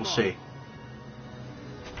able to. We'll see.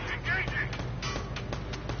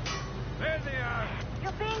 There they are.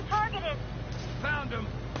 You're being targeted. Found them.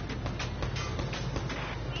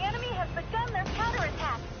 The enemy has begun their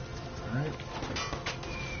counterattack. Alright.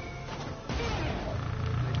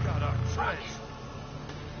 They got our trash.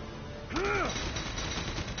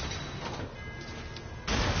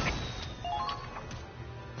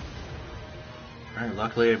 Alright,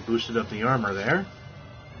 luckily I boosted up the armor there.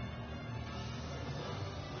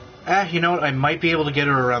 You know what? I might be able to get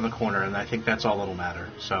her around the corner, and I think that's all that'll matter.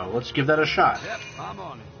 So let's give that a shot. Yep, I'm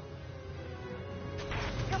on it.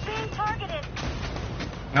 You're being targeted.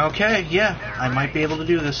 Okay, yeah, I might be able to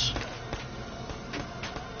do this.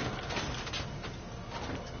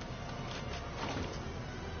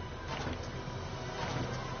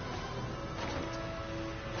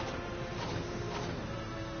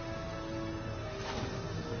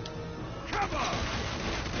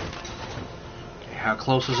 How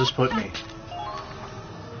close does this put me?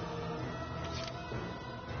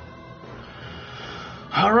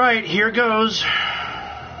 Alright, here goes.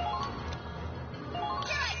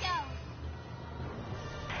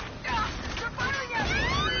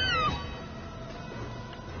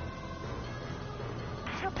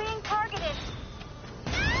 You're being targeted.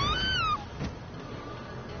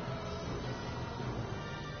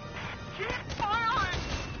 Keep firing!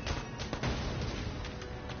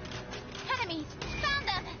 Enemies! Found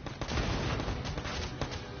them!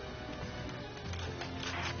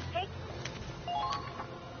 Hey,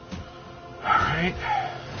 Alright.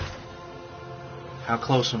 How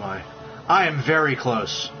close am I? I am very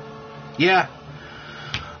close. Yeah.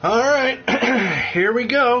 Alright. Here we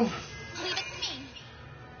go. Leave it to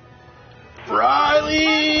me.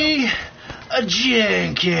 Riley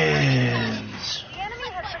Jenkins. the enemy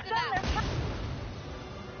has begun their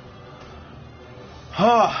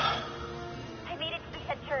Oh, I made it to the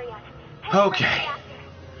Centurion. okay.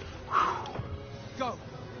 Go.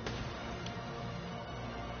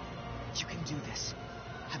 You can do this.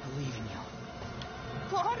 I believe in you.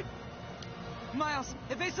 Claude! Miles,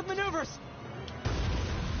 evasive maneuvers!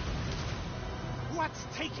 What's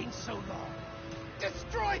taking so long?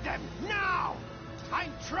 Destroy them now!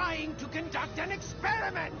 I'm trying to conduct an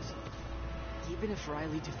experiment! Even if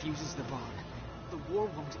Riley defuses the bomb, the war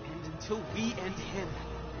won't end until we end him.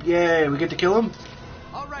 Yay, we get to kill him?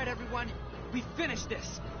 All right, everyone. We finished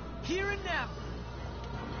this. Here and now.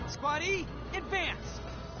 Squad E, advance!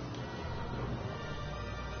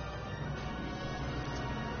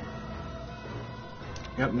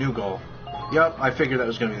 Yep, new goal. Yep, I figured that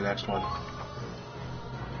was going to be the next one.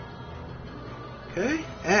 Okay,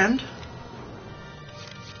 and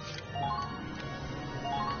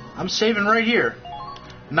I'm saving right here.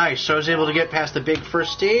 Nice, so I was able to get past the big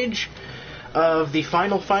first stage of the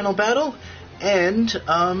final battle, and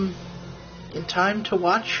in time to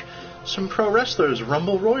watch some pro wrestlers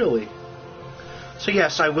rumble royally. So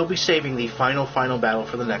yes, I will be saving the final battle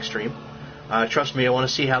for the next stream. Trust me, I want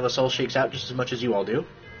to see how this all shakes out just as much as you all do.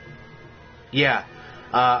 Yeah,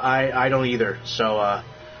 I don't either, so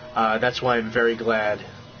that's why I'm very glad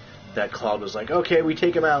that Claude was like, okay, we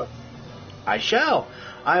take him out. I shall.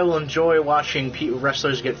 I will enjoy watching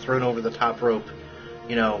wrestlers get thrown over the top rope,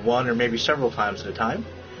 you know, one or maybe several times at a time.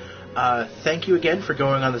 Thank you again for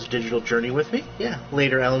going on this digital journey with me. Yeah,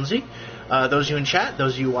 later, LNZ. Those of you in chat,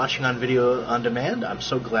 those of you watching on video on demand, I'm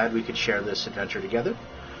so glad we could share this adventure together.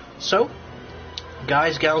 So,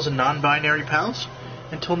 guys, gals, and non-binary pals,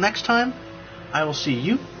 until next time, I will see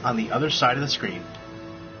you on the other side of the screen.